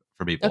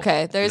for people.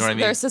 Okay,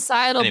 there's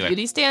societal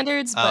beauty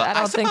standards, but I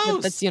don't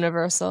think that's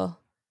universal.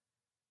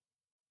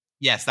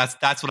 Yes,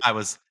 that's what I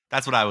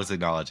was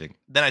acknowledging.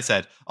 Then I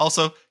said,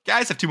 also,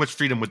 guys have too much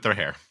freedom with their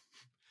hair.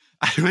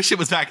 I wish it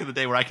was back in the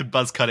day where I could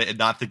buzz cut it and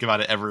not think about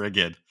it ever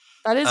again.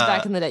 That is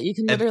back in the day. You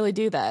can literally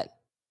do that.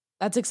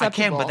 That's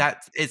acceptable. I can,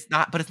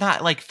 but it's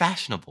not like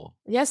fashionable.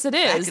 Yes, it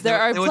is.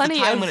 There are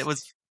plenty of when it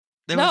was.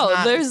 No,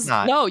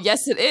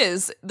 yes, it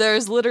is.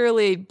 There's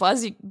literally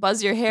buzz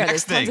your hair.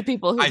 There's tons of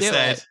people who do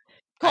it.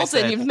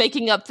 Colton, you're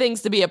making up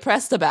things to be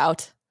oppressed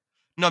about.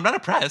 No, I'm not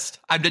oppressed.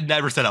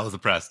 Never said I was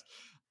oppressed.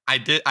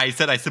 I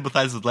said I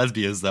sympathize with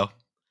lesbians, though.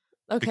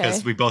 Okay.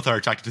 Because we both are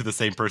attracted to the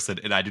same person.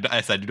 And I do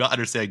not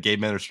understand gay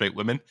men or straight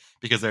women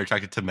because they're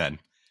attracted to men.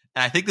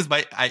 And I think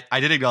I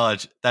did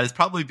acknowledge that is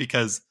probably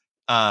because,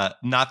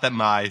 not that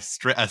my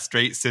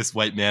straight cis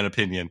white man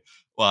opinion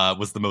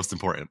was the most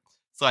important.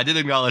 So I did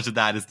acknowledge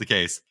that is the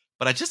case.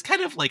 But I just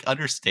kind of like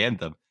understand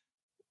them.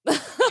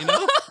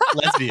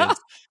 Lesbians.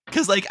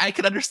 Because like I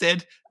could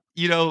understand,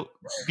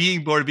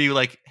 being born, being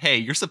like, hey,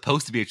 you're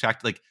supposed to be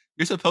attracted. Like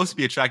you're supposed to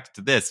be attracted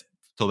to this.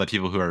 Told by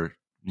people who are,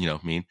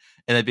 mean.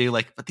 And then being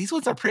like, but these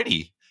ones are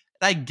pretty.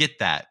 And I get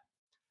that.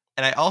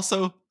 And I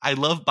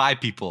love bi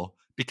people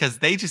because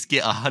they just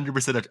get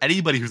 100% of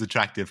anybody who's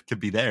attractive could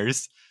be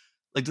theirs.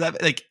 Like, does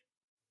that, like,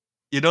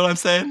 you know what I'm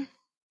saying?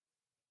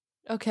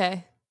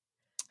 Okay.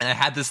 And I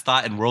had this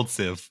thought in World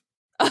Civ.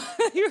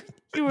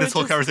 This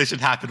whole conversation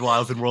happened while I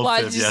was in World Civ.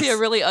 Why did you see a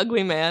really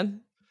ugly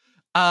man?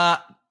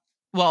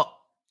 Well,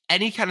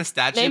 any kind of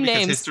statue. Name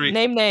names.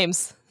 Name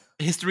names.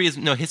 History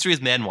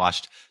is man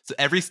washed. So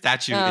every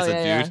statue is a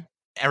dude. Yeah.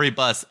 Every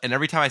bus, and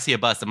every time I see a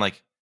bus, I'm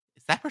like,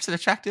 is that person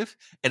attractive?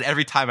 And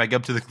every time I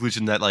come to the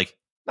conclusion that like,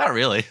 not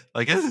really.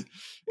 Like it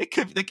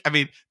could. They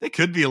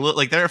could be a little.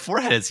 Like their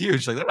forehead is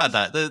huge. Like they're not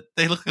that.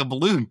 They look like a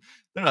balloon.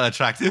 They're not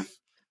attractive.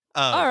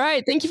 All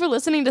right. Thank you for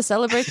listening to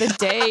Celebrate the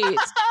Date.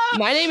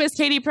 My name is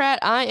Katie Pratt.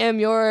 I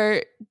am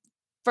your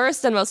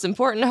first and most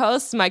important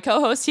host. My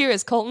co-host here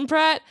is Colton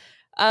Pratt.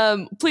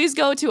 Please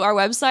go to our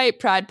website,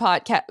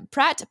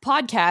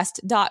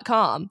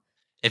 prattpodcast.com.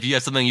 If you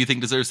have something you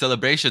think deserves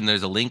celebration,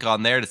 there's a link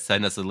on there to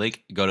send us a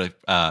link. Or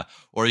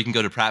you can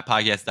go to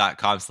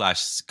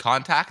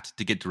prattpodcast.com/contact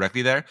to get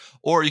directly there.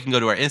 Or you can go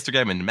to our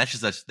Instagram and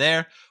message us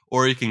there.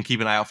 Or you can keep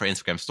an eye out for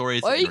Instagram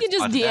stories. Or you can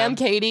just DM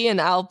Katie and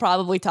I'll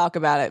probably talk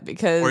about it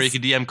because. Or you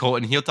can DM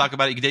Colton, he'll talk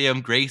about it. You can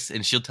DM Grace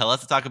and she'll tell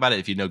us to talk about it.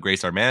 If you know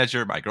Grace, our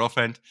manager, my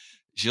girlfriend,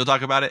 she'll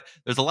talk about it.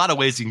 There's a lot of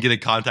ways you can get in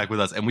contact with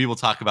us, and we will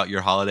talk about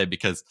your holiday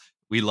because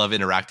we love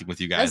interacting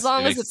with you guys. As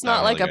long as it's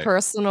not like a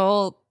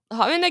personal.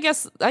 I mean, I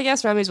guess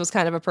Remy's was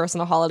kind of a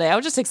personal holiday. I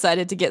was just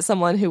excited to get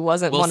someone who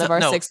wasn't one of our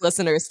 6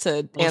 listeners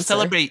to answer.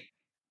 Celebrate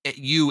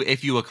you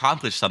if you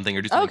accomplish something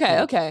or do something. Okay,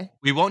 cool. Okay.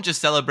 We won't just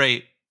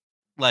celebrate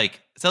me.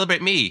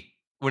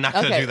 We're not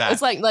going to do that.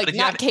 It's like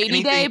not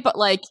Katie Day, but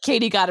like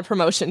Katie got a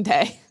promotion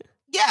day.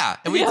 Yeah,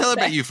 and we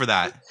celebrate you for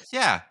that.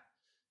 Yeah.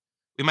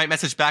 We might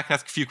message back and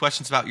ask a few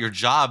questions about your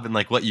job and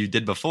like what you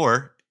did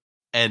before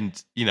and,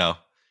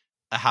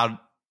 how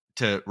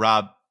to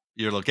rob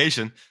your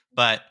location.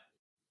 But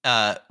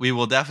we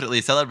will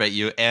definitely celebrate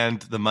you and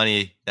the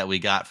money that we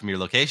got from your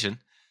location.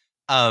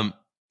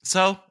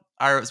 So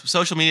our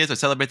social medias are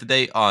Celebrate the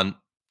Date on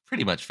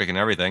pretty much freaking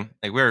everything.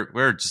 Like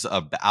we're just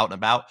out and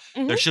about.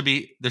 Mm-hmm. There should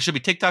be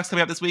TikToks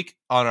coming up this week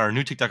on our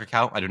new TikTok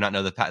account. I do not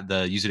know the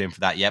username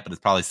for that yet, but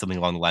it's probably something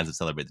along the lines of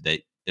Celebrate the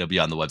Date. It'll be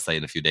on the website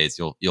in a few days.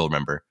 You'll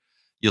remember.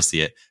 You'll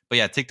see it. But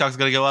yeah, TikTok's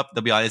going to go up.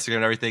 They'll be on Instagram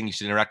and everything. You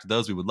should interact with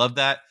those. We would love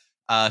that.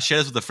 Share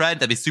this with a friend.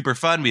 That'd be super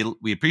fun.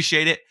 We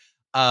appreciate it.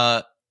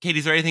 Katie,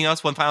 is there anything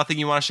else? One final thing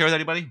you want to share with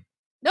anybody?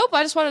 Nope.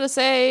 I just wanted to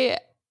say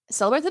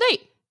Celebrate the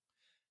Date.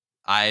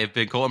 I've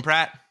been Colton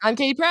Pratt. I'm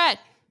Katie Pratt.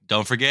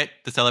 Don't forget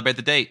to celebrate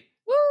the date.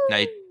 Woo! Now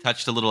you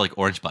touch the little like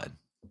orange button.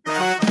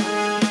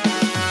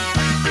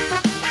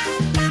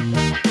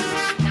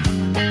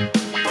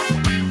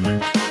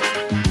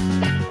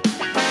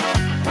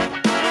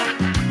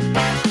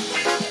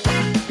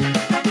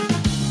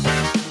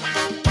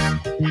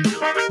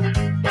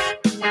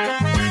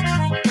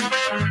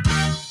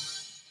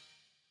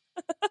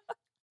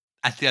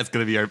 I think that's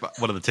going to be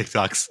one of the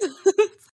TikToks.